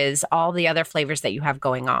enhances all the other flavors that you have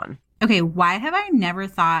going on. Okay, why have I never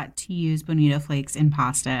thought to use bonito flakes in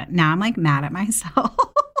pasta? Now I'm like mad at myself.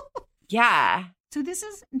 Yeah. So this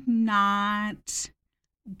is not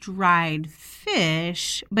dried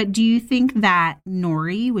fish, but do you think that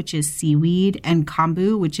nori, which is seaweed, and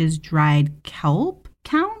kombu, which is dried kelp,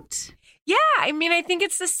 count? Yeah, I mean, I think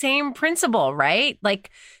it's the same principle, right? Like,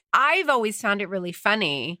 I've always found it really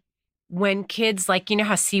funny when kids, like, you know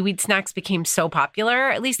how seaweed snacks became so popular?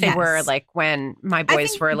 At least they were, like, when my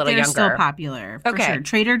boys were a little younger. They're still popular, for sure.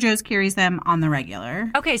 Trader Joe's carries them on the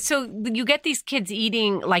regular. Okay, so you get these kids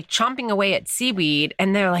eating, like, chomping away at seaweed,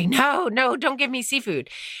 and they're like, no, don't give me seafood.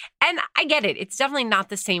 And I get it. It's definitely not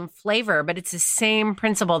the same flavor, but it's the same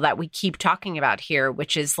principle that we keep talking about here,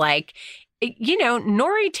 which is, like, you know,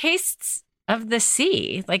 nori tastes of the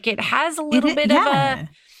sea. Like, it has a little bit of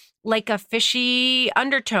a fishy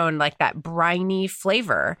undertone, like that briny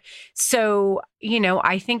flavor. So, you know,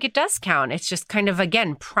 I think it does count. It's just kind of,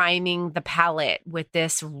 again, priming the palate with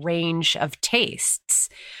this range of tastes.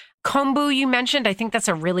 Kombu you mentioned, I think that's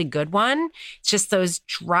a really good one. It's just those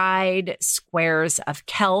dried squares of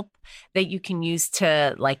kelp that you can use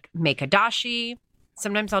to like make a dashi.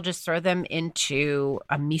 Sometimes I'll just throw them into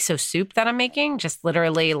a miso soup that I'm making. Just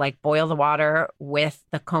literally like boil the water with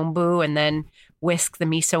the kombu and then whisk the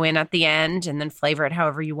miso in at the end and then flavor it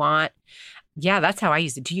however you want. Yeah, that's how I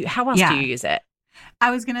use it. How else do you use it?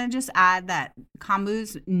 I was going to just add that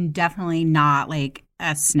kombu's definitely not like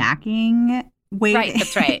a snacking way. Right,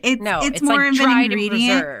 that's right. It's more like of dried an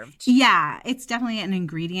ingredient. And preserved. Yeah, it's definitely an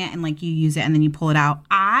ingredient and like you use it and then you pull it out.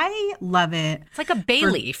 I love it. It's like a bay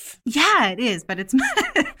leaf. Yeah, it is, but it's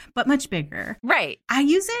but much bigger. Right. I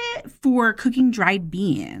use it for cooking dried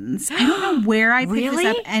beans. I don't know where I picked this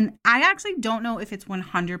up, and I actually don't know if it's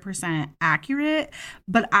 100% accurate,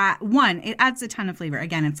 but it adds a ton of flavor.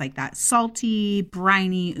 Again, it's like that salty,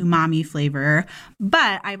 briny, umami flavor,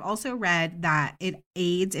 but I've also read that it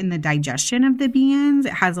aids in the digestion of the beans.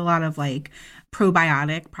 It has a lot of like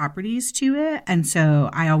probiotic properties to it, and so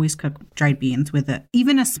I always cook dried beans with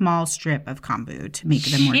even a small strip of kombu to make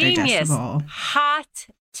them more digestible. Hot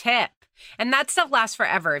tip. And that stuff lasts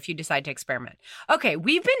forever if you decide to experiment. Okay,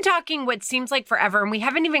 we've been talking what seems like forever, and we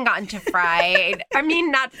haven't even gotten to fried. I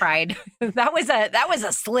mean, not fried. That was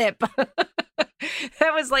a slip.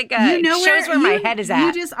 That was like shows where my head is at.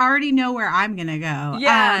 You just already know where I'm gonna go.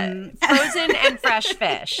 Yeah, frozen and fresh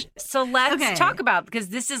fish. So let's talk about, because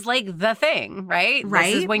this is like the thing, right?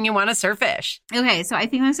 This is when you want to serve fish. Okay, so I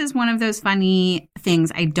think this is one of those funny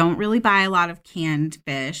things. I don't really buy a lot of canned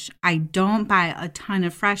fish. I don't buy a ton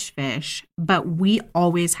of fresh fish, but we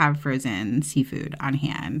always have frozen seafood on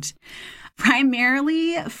hand.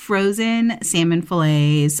 Primarily frozen salmon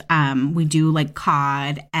fillets. We do like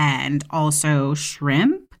cod and also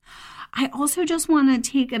shrimp. I also just want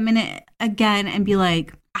to take a minute again and be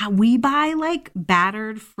like, we buy like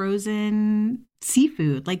battered frozen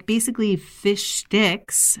seafood, like basically fish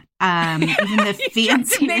sticks. Even the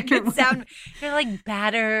fancy. Make it sound, they're like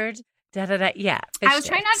battered. Yeah. I was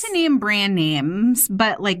trying not to name brand names,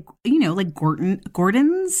 but like, like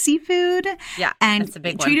Gordon's seafood. Yeah. And that's a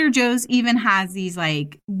big Trader one. Joe's even has these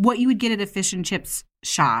like what you would get at a fish and chips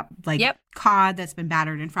shop, like cod that's been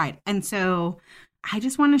battered and fried. And so I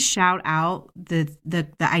just want to shout out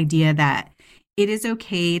the idea that it is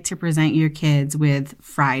okay to present your kids with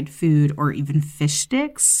fried food or even fish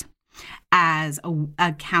sticks as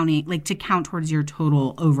a counting, like to count towards your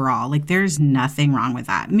total overall. Like there's nothing wrong with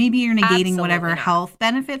that. Maybe you're negating Absolutely whatever not. health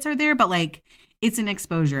benefits are there, but like it's an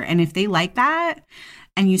exposure. And if they like that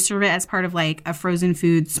and you serve it as part of like a frozen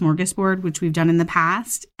food smorgasbord, which we've done in the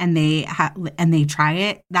past, and they try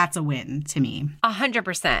it, that's a win to me.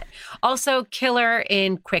 100%. Also killer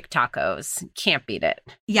in quick tacos. Can't beat it.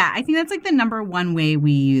 Yeah, I think that's like the number one way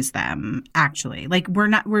we use them, actually. Like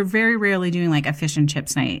we're very rarely doing like a fish and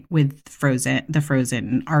chips night with the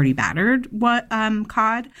frozen already battered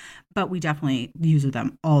cod, but we definitely use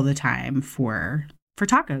them all the time for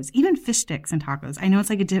tacos, even fish sticks and tacos. I know it's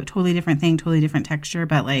like a totally different thing, totally different texture,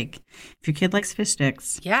 but like if your kid likes fish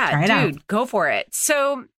sticks, try it out. Go for it.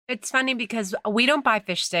 So it's funny because we don't buy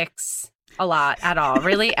fish sticks a lot at all,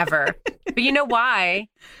 really, ever. But you know why?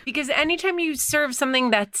 Because anytime you serve something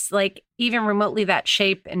that's like even remotely that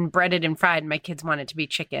shape and breaded and fried, my kids want it to be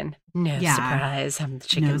chicken. No surprise. I'm the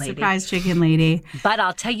chicken lady. No surprise, chicken lady. But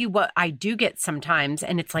I'll tell you what I do get sometimes,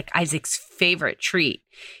 and it's like Isaac's favorite treat.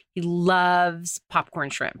 He loves popcorn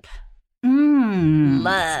shrimp.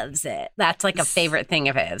 Loves it. That's like a favorite thing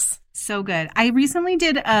of his. So good. I recently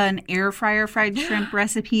did an air fryer fried shrimp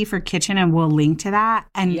recipe for Kitchen, and we'll link to that.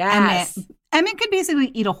 And Emmett could basically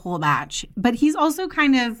eat a whole batch, but he's also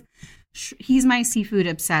he's my seafood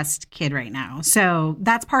obsessed kid right now. So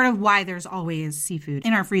that's part of why there's always seafood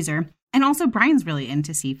in our freezer. And also Brian's really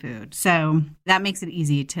into seafood. So that makes it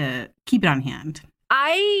easy to keep it on hand.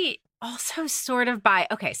 I also sort of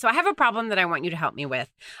so I have a problem that I want you to help me with.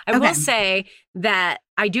 I will say that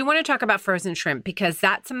I do want to talk about frozen shrimp because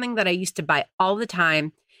that's something that I used to buy all the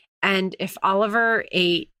time. And if Oliver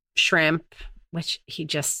ate shrimp, which he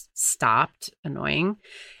just stopped, annoying,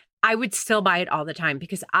 I would still buy it all the time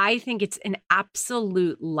because I think it's an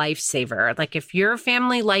absolute lifesaver. Like if your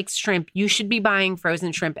family likes shrimp, you should be buying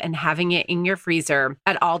frozen shrimp and having it in your freezer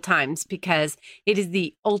at all times because it is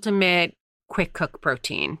the ultimate quick cook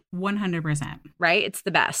protein. 100%. Right? It's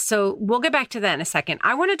the best. So we'll get back to that in a second.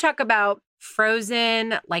 I want to talk about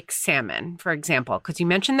frozen like salmon, for example, because you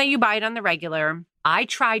mentioned that you buy it on the regular. I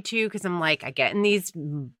try to because I'm like, I get in these,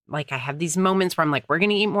 like I have these moments where I'm like, we're going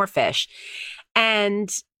to eat more fish.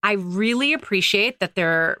 And I really appreciate that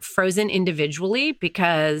they're frozen individually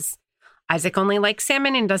because Isaac only likes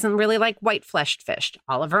salmon and doesn't really like white-fleshed fish.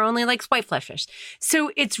 Oliver only likes white-fleshed fish. So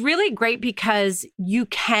it's really great because you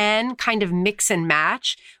can kind of mix and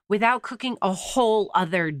match without cooking a whole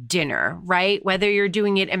other dinner, right? Whether you're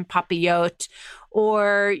doing it in papillote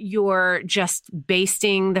or you're just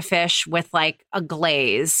basting the fish with like a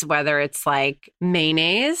glaze, whether it's like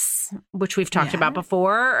mayonnaise, which we've talked about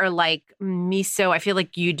before, or like miso. I feel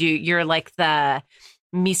like you're like the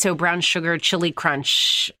miso brown sugar chili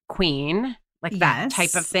crunch queen, like that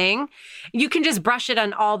type of thing. You can just brush it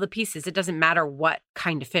on all the pieces. It doesn't matter what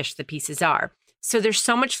kind of fish the pieces are. So there's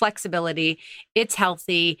so much flexibility. It's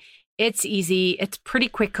healthy. It's easy. It's pretty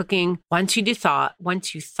quick cooking once you thaw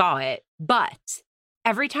it. But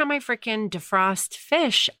every time I freaking defrost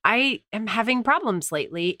fish, I am having problems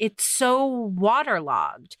lately. It's so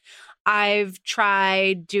waterlogged. I've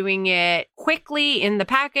tried doing it quickly in the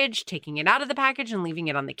package, taking it out of the package and leaving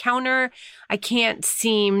it on the counter. I can't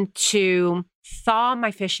seem to thaw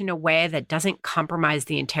my fish in a way that doesn't compromise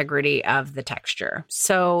the integrity of the texture.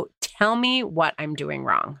 So tell me what I'm doing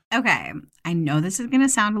wrong. Okay. I know this is going to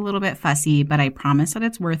sound a little bit fussy, but I promise that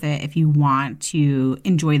it's worth it if you want to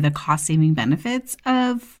enjoy the cost-saving benefits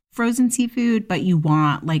of frozen seafood, but you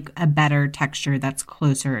want like a better texture that's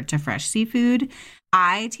closer to fresh seafood.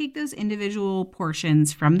 I take those individual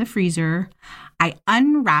portions from the freezer, I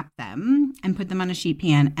unwrap them and put them on a sheet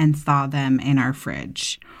pan and thaw them in our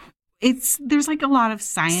fridge. There's like a lot of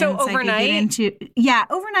science. So overnight? I could get into. Yeah,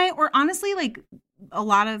 overnight, or honestly, like a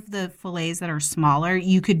lot of the fillets that are smaller,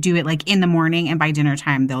 you could do it like in the morning and by dinner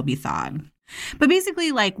time, they'll be thawed. But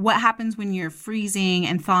basically, like what happens when you're freezing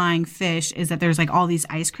and thawing fish is that there's like all these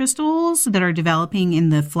ice crystals that are developing in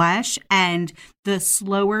the flesh. And the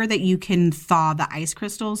slower that you can thaw the ice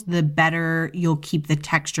crystals, the better you'll keep the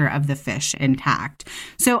texture of the fish intact.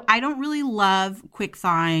 So I don't really love quick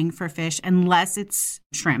thawing for fish unless it's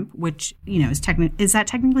shrimp, which, you know, is that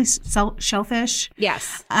technically shellfish?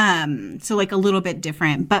 Yes. So like a little bit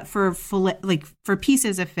different. But for for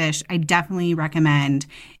pieces of fish, I definitely recommend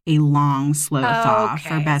a long, slow thaw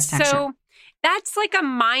for best texture. So that's like a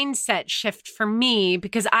mindset shift for me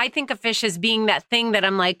because I think of fish as being that thing that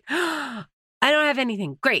I'm like, oh, I don't have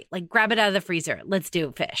anything. Great. Like grab it out of the freezer. Let's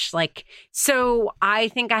do fish. Like, so I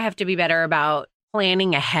think I have to be better about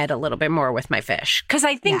planning ahead a little bit more with my fish. Cause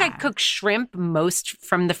I think I cook shrimp most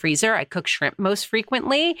from the freezer. I cook shrimp most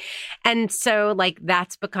frequently. And so like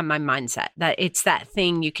that's become my mindset that it's that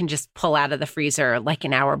thing you can just pull out of the freezer like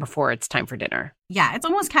an hour before it's time for dinner. Yeah. It's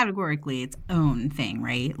almost categorically its own thing,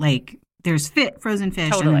 right? Like there's frozen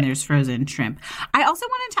fish Totally. and then there's frozen shrimp. I also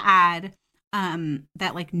wanted to add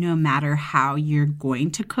that like no matter how you're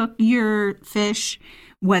going to cook your fish,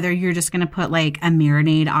 whether you're just going to put like a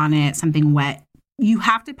marinade on it, something wet, you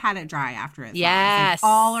have to pat it dry after it. Yes. Like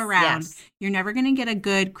all around. Yes. You're never going to get a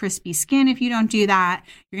good crispy skin if you don't do that.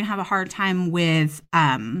 You're going to have a hard time with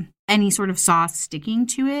any sort of sauce sticking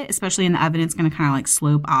to it, especially in the oven. It's going to kind of like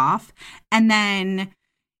slope off. And then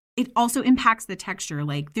it also impacts the texture.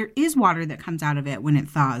 Like there is water that comes out of it when it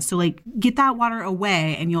thaws. So like get that water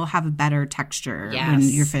away and you'll have a better texture when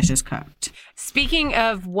your fish is cooked. Speaking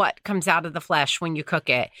of what comes out of the flesh when you cook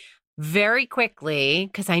it, very quickly,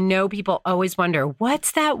 because I know people always wonder,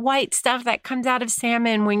 what's that white stuff that comes out of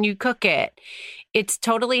salmon when you cook it? It's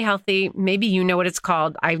totally healthy. Maybe you know what it's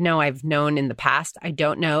called. I know I've known in the past. I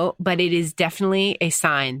don't know, but it is definitely a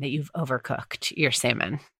sign that you've overcooked your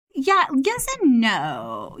salmon. Yeah, yes and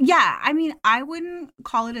no. Yeah, I mean, I wouldn't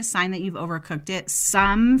call it a sign that you've overcooked it.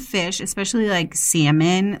 Some fish, especially like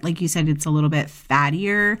salmon, like you said, it's a little bit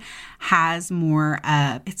fattier, has more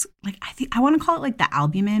it's like I want to call it like the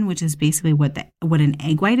albumin, which is basically what an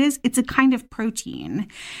egg white is. It's a kind of protein.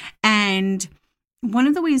 And one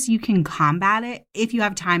of the ways you can combat it, if you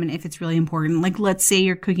have time and if it's really important, like let's say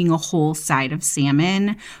you're cooking a whole side of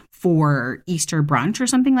salmon for Easter brunch or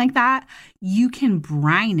something like that, you can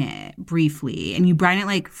brine it briefly. And you brine it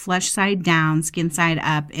like flesh side down, skin side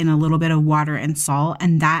up in a little bit of water and salt.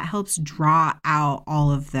 And that helps draw out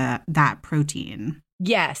all of that protein.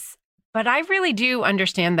 Yes, but I really do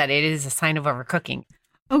understand that it is a sign of overcooking.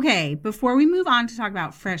 Okay, before we move on to talk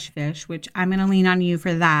about fresh fish, which I'm going to lean on you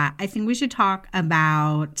for that, I think we should talk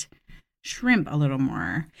about shrimp a little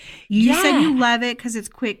more. You said you love it because it's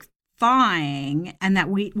quick thawing and that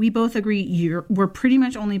we both agree we're pretty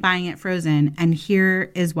much only buying it frozen. And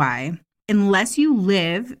here is why. Unless you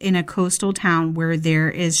live in a coastal town where there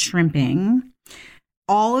is shrimping,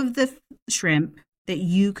 all of the shrimp that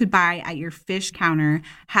you could buy at your fish counter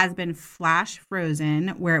has been flash frozen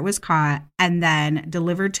where it was caught and then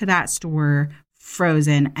delivered to that store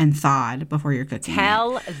frozen and thawed before you're cooking.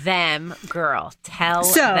 Tell them, girl. Tell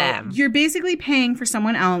so them. You're basically paying for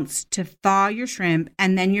someone else to thaw your shrimp,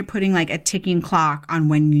 and then you're putting like a ticking clock on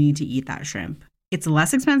when you need to eat that shrimp. It's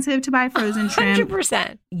less expensive to buy frozen shrimp.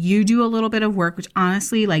 100%. You do a little bit of work, which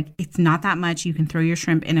honestly, like, it's not that much. You can throw your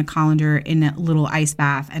shrimp in a colander in a little ice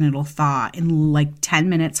bath and it'll thaw in like 10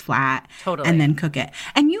 minutes flat. Totally. And then cook it.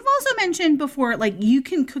 And you've also mentioned before, like, you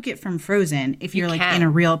can cook it from frozen if you're like in a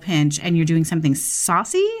real pinch and you're doing something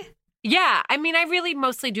saucy. Yeah. I mean, I really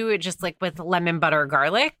mostly do it just like with lemon, butter,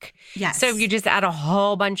 garlic. Yes. So you just add a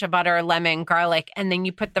whole bunch of butter, lemon, garlic, and then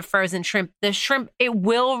you put the frozen shrimp. The shrimp, it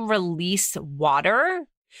will release water.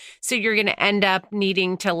 So you're going to end up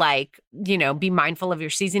needing to like, you know, be mindful of your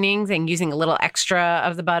seasonings and using a little extra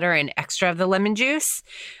of the butter and extra of the lemon juice.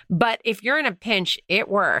 But if you're in a pinch, it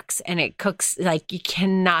works and it cooks like you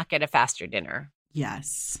cannot get a faster dinner.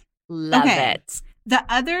 Yes. Love it. The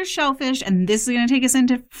other shellfish, and this is going to take us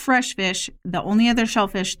into fresh fish, the only other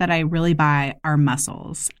shellfish that I really buy are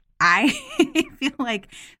mussels. I feel like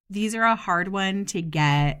these are a hard one to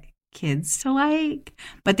get kids to like,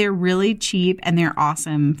 but they're really cheap and they're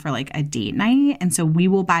awesome for like a date night. And so we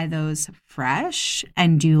will buy those fresh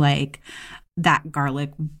and do like that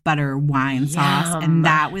garlic butter wine sauce and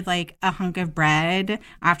that with like a hunk of bread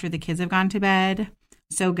after the kids have gone to bed.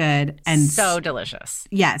 So good. And so delicious.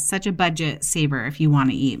 Yes, such a budget saver if you want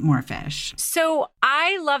to eat more fish. So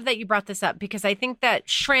I love that you brought this up because I think that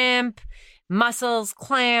shrimp, mussels,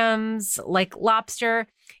 clams, like lobster,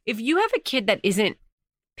 if you have a kid that isn't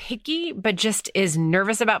picky but just is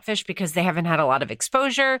nervous about fish because they haven't had a lot of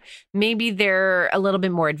exposure, maybe they're a little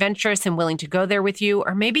bit more adventurous and willing to go there with you,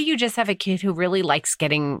 or maybe you just have a kid who really likes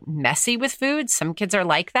getting messy with food. Some kids are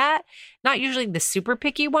like that. Not usually the super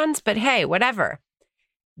picky ones, but hey, whatever.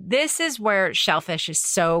 This is where shellfish is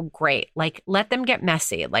so great. Like, let them get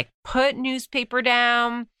messy. Like, put newspaper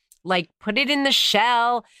down, like, put it in the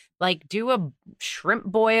shell, like, do a shrimp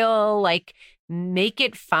boil, like, make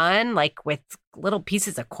it fun, like, with little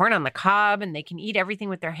pieces of corn on the cob, and they can eat everything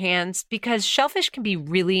with their hands because shellfish can be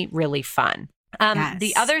really, really fun. Yes.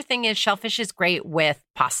 The other thing is shellfish is great with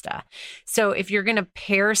pasta. So if you're going to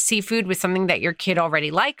pair seafood with something that your kid already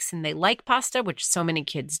likes and they like pasta, which so many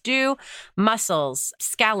kids do, mussels,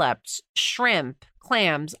 scallops, shrimp,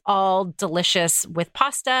 clams, all delicious with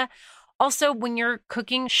pasta. Also, when you're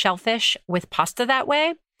cooking shellfish with pasta that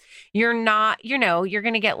way, you're not, you know, you're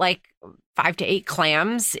going to get like 5 to 8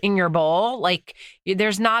 clams in your bowl. Like,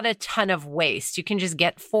 there's not a ton of waste. You can just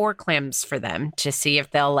get 4 clams for them to see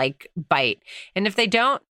if they'll like bite. And if they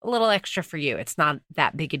don't, a little extra for you. It's not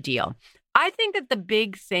that big a deal. I think that the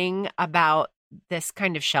big thing about this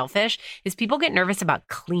kind of shellfish is people get nervous about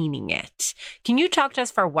cleaning it. Can you talk to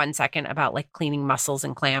us for 1 second about like cleaning mussels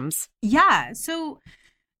and clams? Yeah. So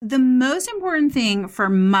the most important thing for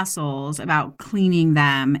mussels about cleaning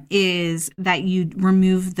them is that you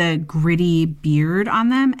remove the gritty beard on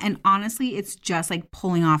them. And honestly, it's just like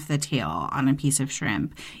pulling off the tail on a piece of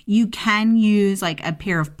shrimp. You can use like a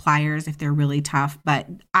pair of pliers if they're really tough, but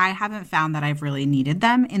I haven't found that I've really needed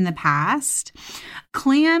them in the past.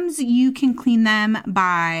 Clams, you can clean them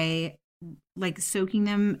by like soaking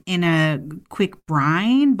them in a quick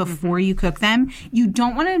brine before you cook them. You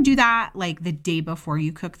don't want to do that like the day before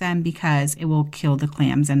you cook them because it will kill the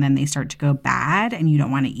clams and then they start to go bad and you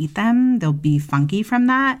don't want to eat them. They'll be funky from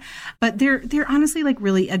that. But they're honestly like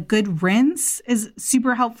really a good rinse is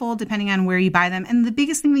super helpful depending on where you buy them. And the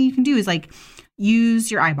biggest thing that you can do is like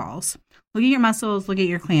use your eyeballs. Look at your mussels, look at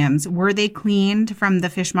your clams. Were they cleaned from the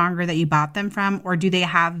fishmonger that you bought them from, or do they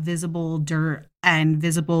have visible dirt and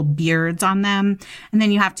visible beards on them? And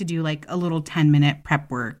then you have to do like a little 10-minute prep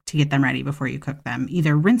work to get them ready before you cook them,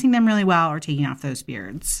 either rinsing them really well or taking off those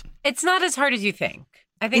beards. It's not as hard as you think.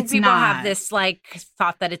 I think It's people not. have this like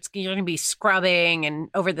thought that you're going to be scrubbing and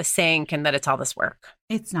over the sink and that it's all this work.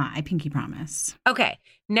 It's not. I pinky promise. Okay,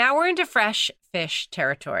 now we're into fresh fish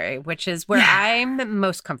territory, which is where I'm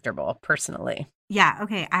most comfortable personally. Yeah.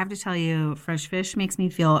 Okay. I have to tell you, fresh fish makes me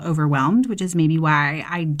feel overwhelmed, which is maybe why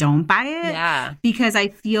I don't buy it. Yeah. Because I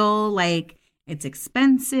feel like it's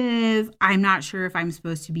expensive. I'm not sure if I'm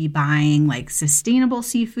supposed to be buying like sustainable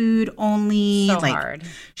seafood only. So like, hard.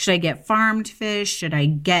 should I get farmed fish? Should I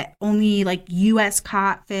get only like U.S.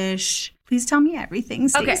 caught fish? Please tell me everything,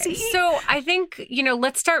 Stacey. Okay, so I think,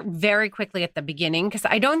 let's start very quickly at the beginning because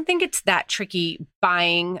I don't think it's that tricky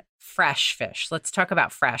buying fresh fish. Let's talk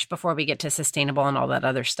about fresh before we get to sustainable and all that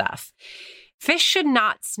other stuff. Fish should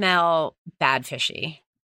not smell bad fishy.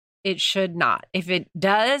 It should not. If it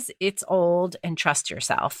does, it's old, and trust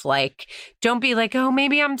yourself. Like, don't be like, oh,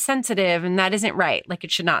 maybe I'm sensitive and that isn't right. Like,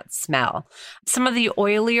 it should not smell. Some of the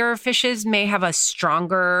oilier fishes may have a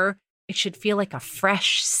stronger, it should feel like a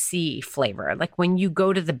fresh sea flavor. Like when you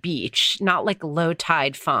go to the beach, not like low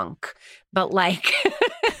tide funk, but like,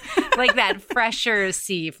 like that fresher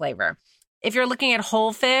sea flavor. If you're looking at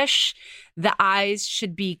whole fish, the eyes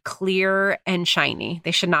should be clear and shiny.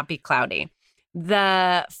 They should not be cloudy.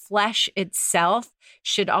 The flesh itself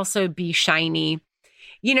should also be shiny.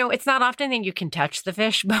 You know, it's not often that you can touch the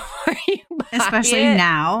fish before you buy Especially it,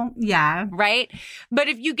 now. Yeah. right? But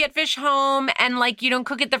if you get fish home and like you don't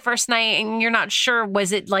cook it the first night and you're not sure,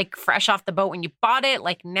 was it like fresh off the boat when you bought it?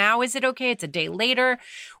 Like now, is it okay? It's a day later.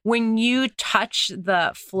 When you touch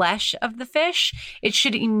the flesh of the fish, it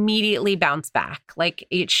should immediately bounce back. Like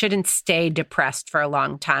it shouldn't stay depressed for a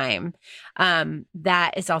long time.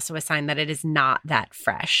 That is also a sign that it is not that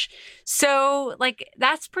fresh. So like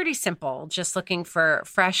that's pretty simple. Just looking for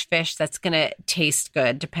fresh fish that's going to taste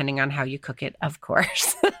good, depending on how you cook it, of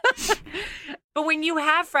course. But when you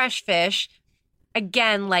have fresh fish,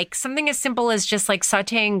 again, like something as simple as just like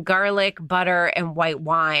sauteing garlic, butter, and white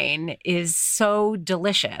wine is so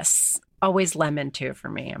delicious. Always lemon too for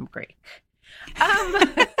me. I'm Greek.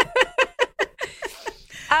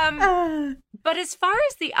 But as far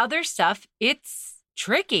as the other stuff, it's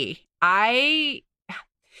tricky. I'm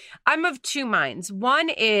of two minds. One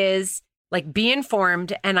is like be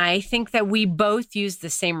informed. And I think that we both use the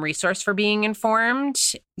same resource for being informed.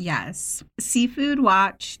 Yes.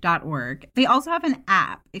 Seafoodwatch.org. They also have an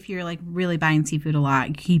app if you're like really buying seafood a lot,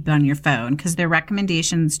 you keep it on your phone because their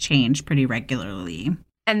recommendations change pretty regularly.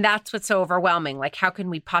 And that's what's so overwhelming. Like, how can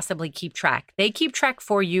we possibly keep track? They keep track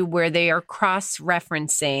for you where they are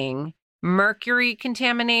cross-referencing mercury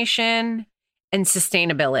contamination and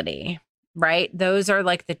sustainability, right? Those are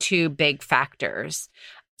like the two big factors.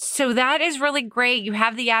 So that is really great. You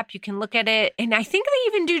have the app, you can look at it. And I think they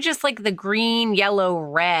even do just like the green, yellow,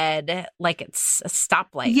 red, like it's a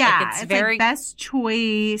stoplight. Yeah, like it's very like best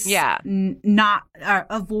choice. Yeah. Not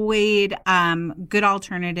avoid, good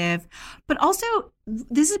alternative. But also,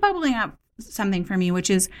 this is bubbling up something for me, which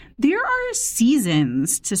is there are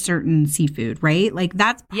seasons to certain seafood, right? Like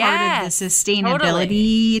that's part of the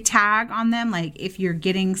sustainability tag on them. Like if you're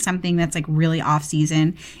getting something that's like really off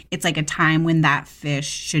season, it's like a time when that fish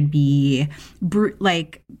should be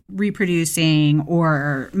like reproducing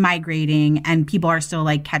or migrating and people are still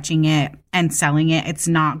like catching it and selling it. It's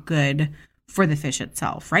not good for the fish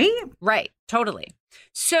itself, right? Right. Totally.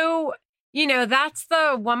 So, you know, that's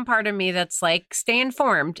the one part of me that's like, stay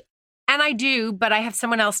informed. And I do, but I have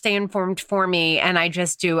someone else stay informed for me, and I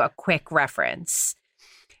just do a quick reference.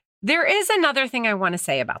 There is another thing I want to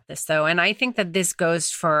say about this, though, and I think that this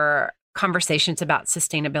goes for conversations about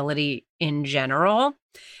sustainability in general,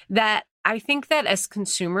 that I think that as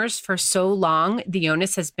consumers for so long, the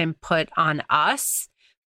onus has been put on us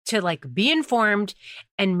to like be informed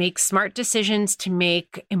and make smart decisions, to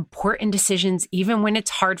make important decisions, even when it's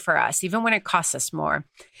hard for us, even when it costs us more.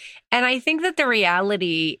 And I think that the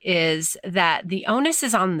reality is that the onus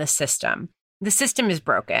is on the system. The system is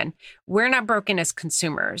broken. We're not broken as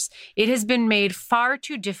consumers. It has been made far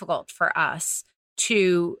too difficult for us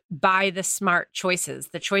to buy the smart choices.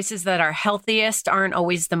 The choices that are healthiest aren't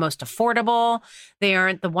always the most affordable. They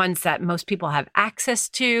aren't the ones that most people have access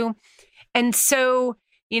to. And so,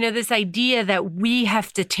 you know, this idea that we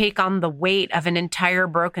have to take on the weight of an entire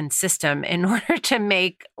broken system in order to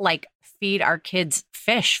make, like, feed our kids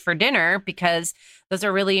fish for dinner because those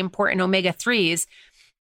are really important omega-3s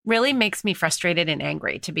really makes me frustrated and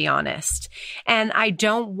angry, to be honest. And I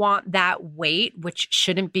don't want that weight, which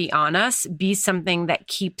shouldn't be on us, be something that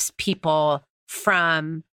keeps people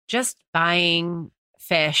from just buying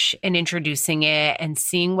fish and introducing it and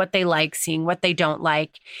seeing what they like, seeing what they don't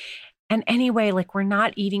like. And anyway, like we're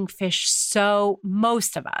not eating fish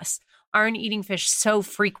most of us aren't eating fish so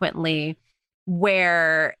frequently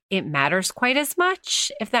where it matters quite as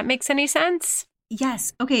much, if that makes any sense.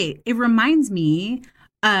 Yes. Okay. It reminds me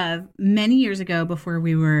of many years ago before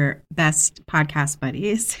we were best podcast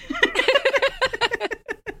buddies.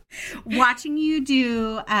 Watching you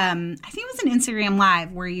do, I think it was an Instagram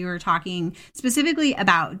Live where you were talking specifically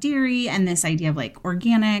about dairy and this idea of like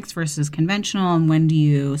organics versus conventional and when do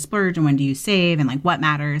you splurge and when do you save and like what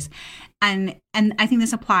matters. And I think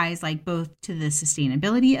this applies like both to the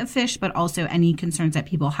sustainability of fish, but also any concerns that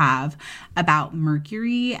people have about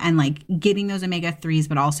mercury and like getting those omega-3s,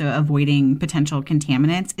 but also avoiding potential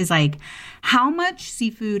contaminants is like, how much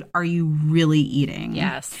seafood are you really eating?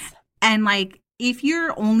 Yes. And like, if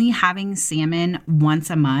you're only having salmon once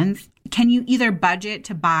a month, can you either budget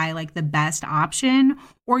to buy like the best option,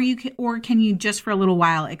 or can you just for a little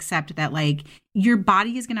while accept that like your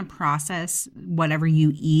body is going to process whatever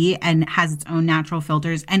you eat and has its own natural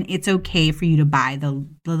filters, and it's okay for you to buy the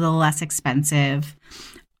less expensive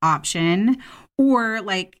option? Or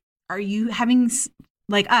like, are you having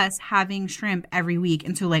like us having shrimp every week,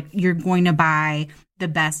 and so like you're going to buy the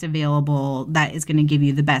best available that is going to give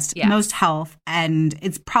you the best, most health, and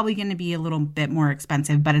it's probably going to be a little bit more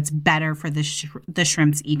expensive, but it's better for the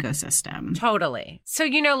shrimp's ecosystem. Totally. So,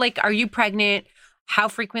 like, are you pregnant? How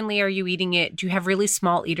frequently are you eating it? Do you have really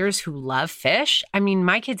small eaters who love fish? I mean,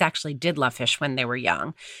 my kids actually did love fish when they were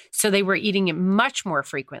young, so they were eating it much more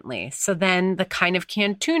frequently. So then the kind of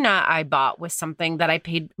canned tuna I bought was something that I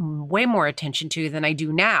paid way more attention to than I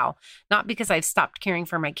do now. Not because I've stopped caring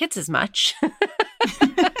for my kids as much.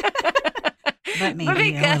 But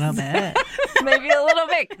maybe a little bit. Maybe a little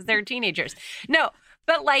bit because they're teenagers. No,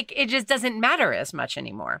 but like it just doesn't matter as much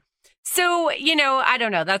anymore. So, I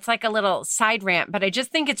don't know. That's like a little side rant, but I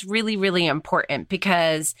just think it's really, really important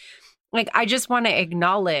because like I just want to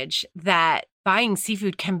acknowledge that buying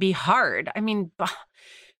seafood can be hard. I mean,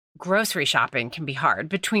 grocery shopping can be hard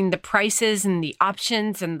between the prices and the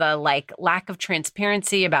options and the like lack of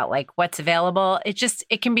transparency about like what's available.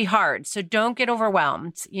 It can be hard. So don't get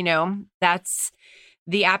overwhelmed.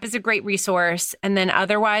 The app is a great resource. And then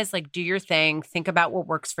otherwise, like do your thing, think about what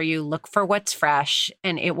works for you, look for what's fresh,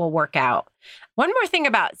 and it will work out. One more thing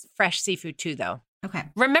about fresh seafood too, though. Okay.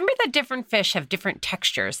 Remember that different fish have different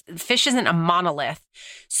textures. Fish isn't a monolith.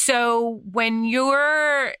 So when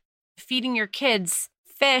you're feeding your kids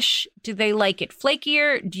fish, do they like it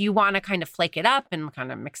flakier? Do you want to kind of flake it up and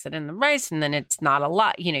kind of mix it in the rice and then it's not a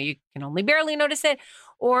lot, you can only barely notice it?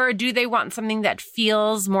 Or do they want something that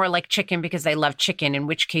feels more like chicken because they love chicken, in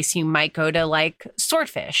which case you might go to like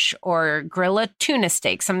swordfish or grill a tuna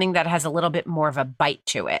steak, something that has a little bit more of a bite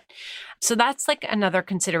to it. So that's like another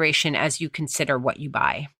consideration as you consider what you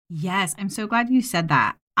buy. Yes, I'm so glad you said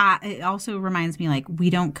that. It also reminds me like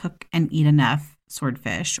we don't cook and eat enough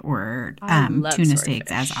swordfish or tuna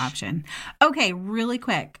steaks as option. Okay, really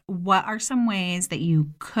quick. What are some ways that you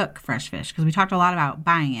cook fresh fish? Because we talked a lot about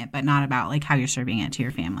buying it, but not about like how you're serving it to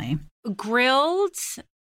your family. Grilled,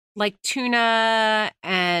 like tuna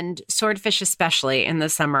and swordfish, especially in the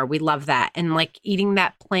summer. We love that. And like eating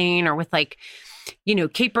that plain or with like,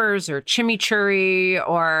 capers or chimichurri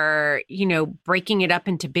or, breaking it up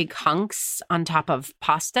into big hunks on top of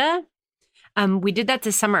pasta. We did that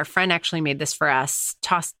this summer. A friend actually made this for us,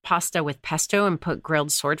 tossed pasta with pesto and put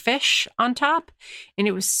grilled swordfish on top. And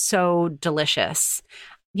it was so delicious.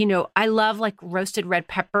 I love like roasted red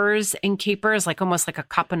peppers and capers, like almost like a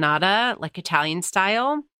caponata, like Italian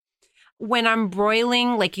style. When I'm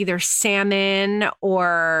broiling like either salmon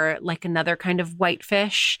or like another kind of white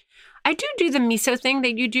fish, I do the miso thing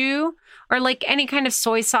that you do, or like any kind of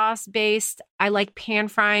soy sauce based. I like pan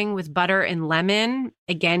frying with butter and lemon.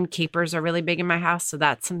 Again, capers are really big in my house, so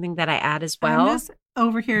that's something that I add as well. I'm just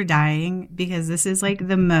over here dying because this is like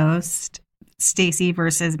the most Stacy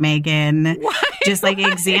versus Megan, just like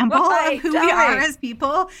example of who we are as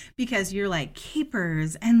people, because you're like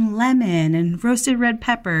capers and lemon and roasted red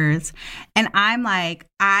peppers. And I'm like,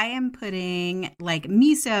 I am putting like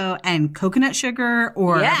miso and coconut sugar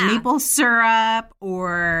or maple syrup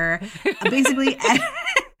or basically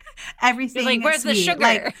everything. You're like, where's the sugar?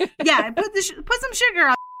 Like, put some sugar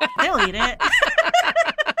on. They'll eat it.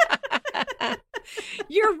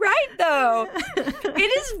 You're right, though.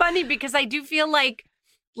 It is funny because I do feel like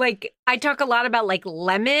I talk a lot about like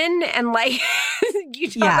lemon and like you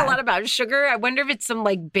talk a lot about sugar. I wonder if it's some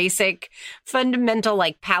like basic fundamental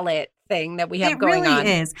like palate thing that we have going on. It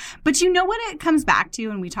really is. But you know what it comes back to,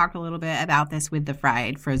 and we talked a little bit about this with the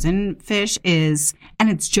fried frozen fish is, and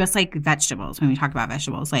it's just like vegetables when we talk about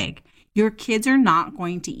vegetables, like your kids are not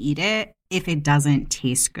going to eat it if it doesn't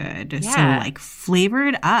taste good. Yeah. So like flavor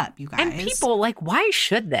it up, you guys. And people like, why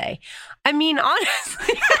should they? I mean,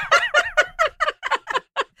 honestly.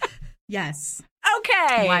 Yes.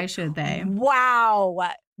 Okay. Why should they? Wow.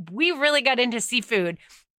 We really got into seafood,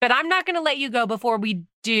 but I'm not going to let you go before we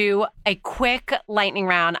do a quick lightning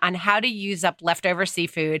round on how to use up leftover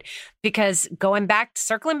seafood, because circling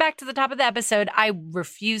back to the top of the episode, I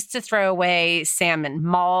refuse to throw away salmon,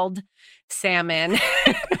 mauled salmon.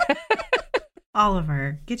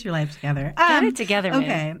 Oliver, get your life together. Get it together, man.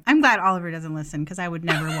 Okay. I'm glad Oliver doesn't listen because I would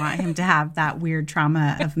never want him to have that weird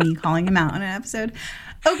trauma of me calling him out on an episode.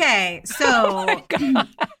 Okay. So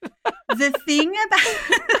the thing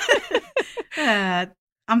about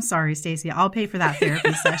I'm sorry, Stacey. I'll pay for that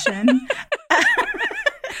therapy session.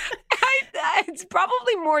 It's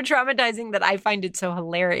probably more traumatizing that I find it so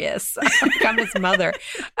hilarious. Like I'm his mother.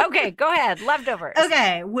 Okay, go ahead. Leftovers.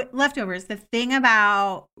 Okay, leftovers. The thing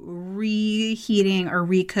about reheating or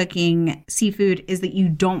recooking seafood is that you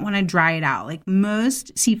don't want to dry it out. Like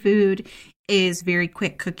most seafood is very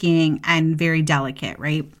quick cooking and very delicate,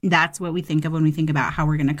 right? That's what we think of when we think about how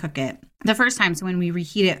we're going to cook it. The first time, so when we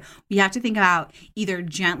reheat it, we have to think about either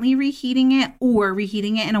gently reheating it or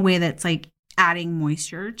reheating it in a way that's like adding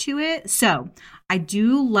moisture to it. So I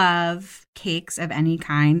do love cakes of any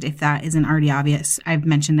kind, if that isn't already obvious. I've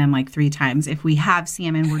mentioned them like 3 times. If we have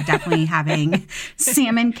salmon, we're definitely having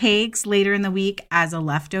salmon cakes later in the week as a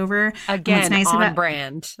leftover. Again, on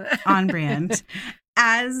brand. On brand.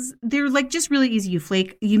 As they're like just really easy.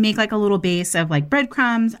 You make like a little base of like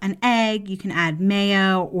breadcrumbs, an egg. You can add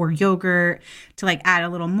mayo or yogurt to like add a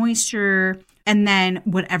little moisture. And then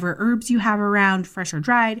whatever herbs you have around, fresh or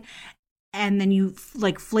dried. And then you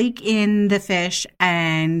like flake in the fish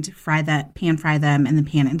and pan fry them in the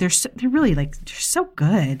pan. And they're really like, they're so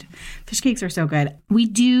good. Fish cakes are so good. We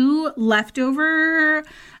do leftover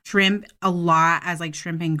shrimp a lot as like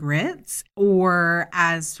shrimp and grits or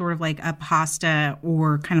as sort of like a pasta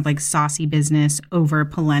or kind of like saucy business over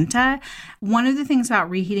polenta. One of the things about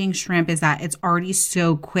reheating shrimp is that it's already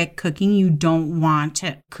so quick cooking. You don't want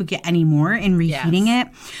to cook it anymore in reheating it.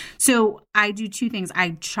 So I do 2 things.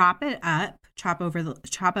 I chop it up. Chop up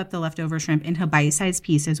the leftover shrimp into bite-sized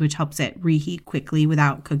pieces, which helps it reheat quickly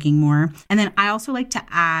without cooking more. And then I also like to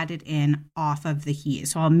add it in off of the heat.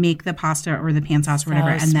 So I'll make the pasta or the pan sauce or whatever,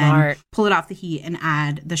 and then pull it off the heat and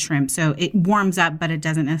add the shrimp. So it warms up, but it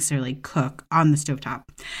doesn't necessarily cook on the stovetop.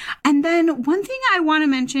 And then one thing I want to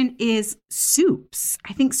mention is soups.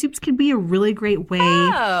 I think soups could be a really great way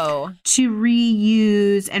to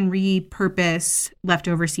reuse and repurpose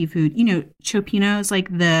leftover seafood. You know, cioppino is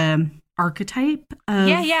like the archetype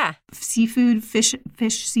of seafood, fish,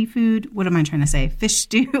 seafood. What am I trying to say? Fish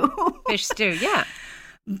stew. Fish stew, yeah.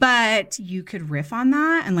 But you could riff on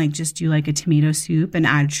that and like just do like a tomato soup and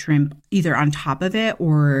add shrimp either on top of it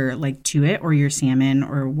or like to it, or your salmon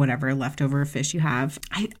or whatever leftover fish you have.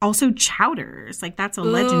 Also chowders. Like that's a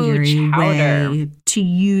legendary way to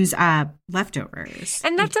use up leftovers.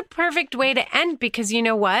 And that's a perfect way to end because you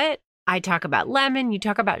know what? I talk about lemon, you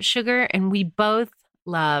talk about sugar, and we both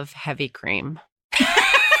love heavy cream.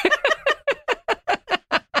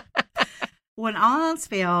 When all else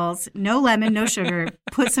fails, no lemon, no sugar,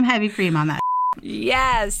 put some heavy cream on that.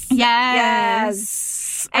 Yes.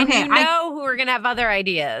 And okay, who are going to have other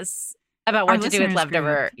ideas about what to do with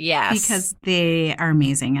leftover. Yes. Because they are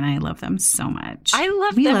amazing and I love them so much.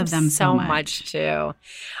 We love them so much too.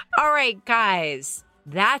 All right, guys.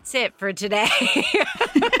 That's it for today.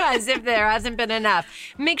 As if there hasn't been enough.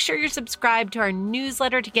 Make sure you're subscribed to our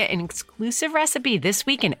newsletter to get an exclusive recipe this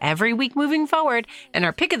week and every week moving forward, and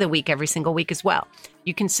our pick of the week every single week as well.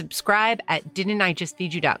 You can subscribe at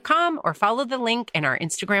didn'tijustfeedyou.com or follow the link in our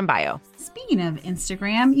Instagram bio. Speaking of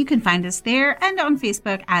Instagram, you can find us there and on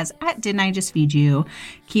Facebook as @Didn'tIJustFeedYou.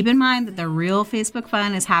 Keep in mind that the real Facebook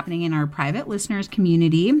fun is happening in our private listeners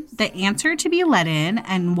community. The answer to be let in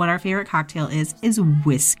and what our favorite cocktail is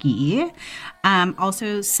whiskey.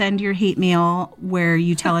 Also, send your hate mail where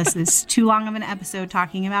you tell us it's too long of an episode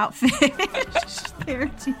talking about fish. There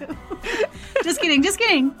too. Just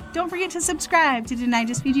kidding. Don't forget to subscribe to Didn't I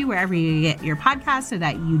Just Feed You wherever you get your podcast so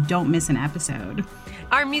that you don't miss an episode.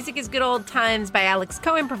 Our music is Good Old Times by Alex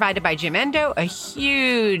Cohen, provided by Jim Endo. A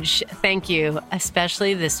huge thank you,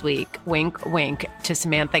 especially this week, wink, wink, to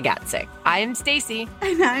Samantha Gatzik. I am Stacy.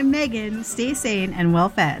 And I'm Megan. Stay sane and well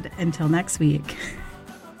fed. Until next week.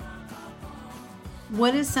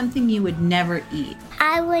 What is something you would never eat?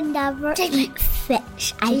 I would never eat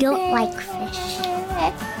fish. I don't like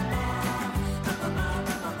fish.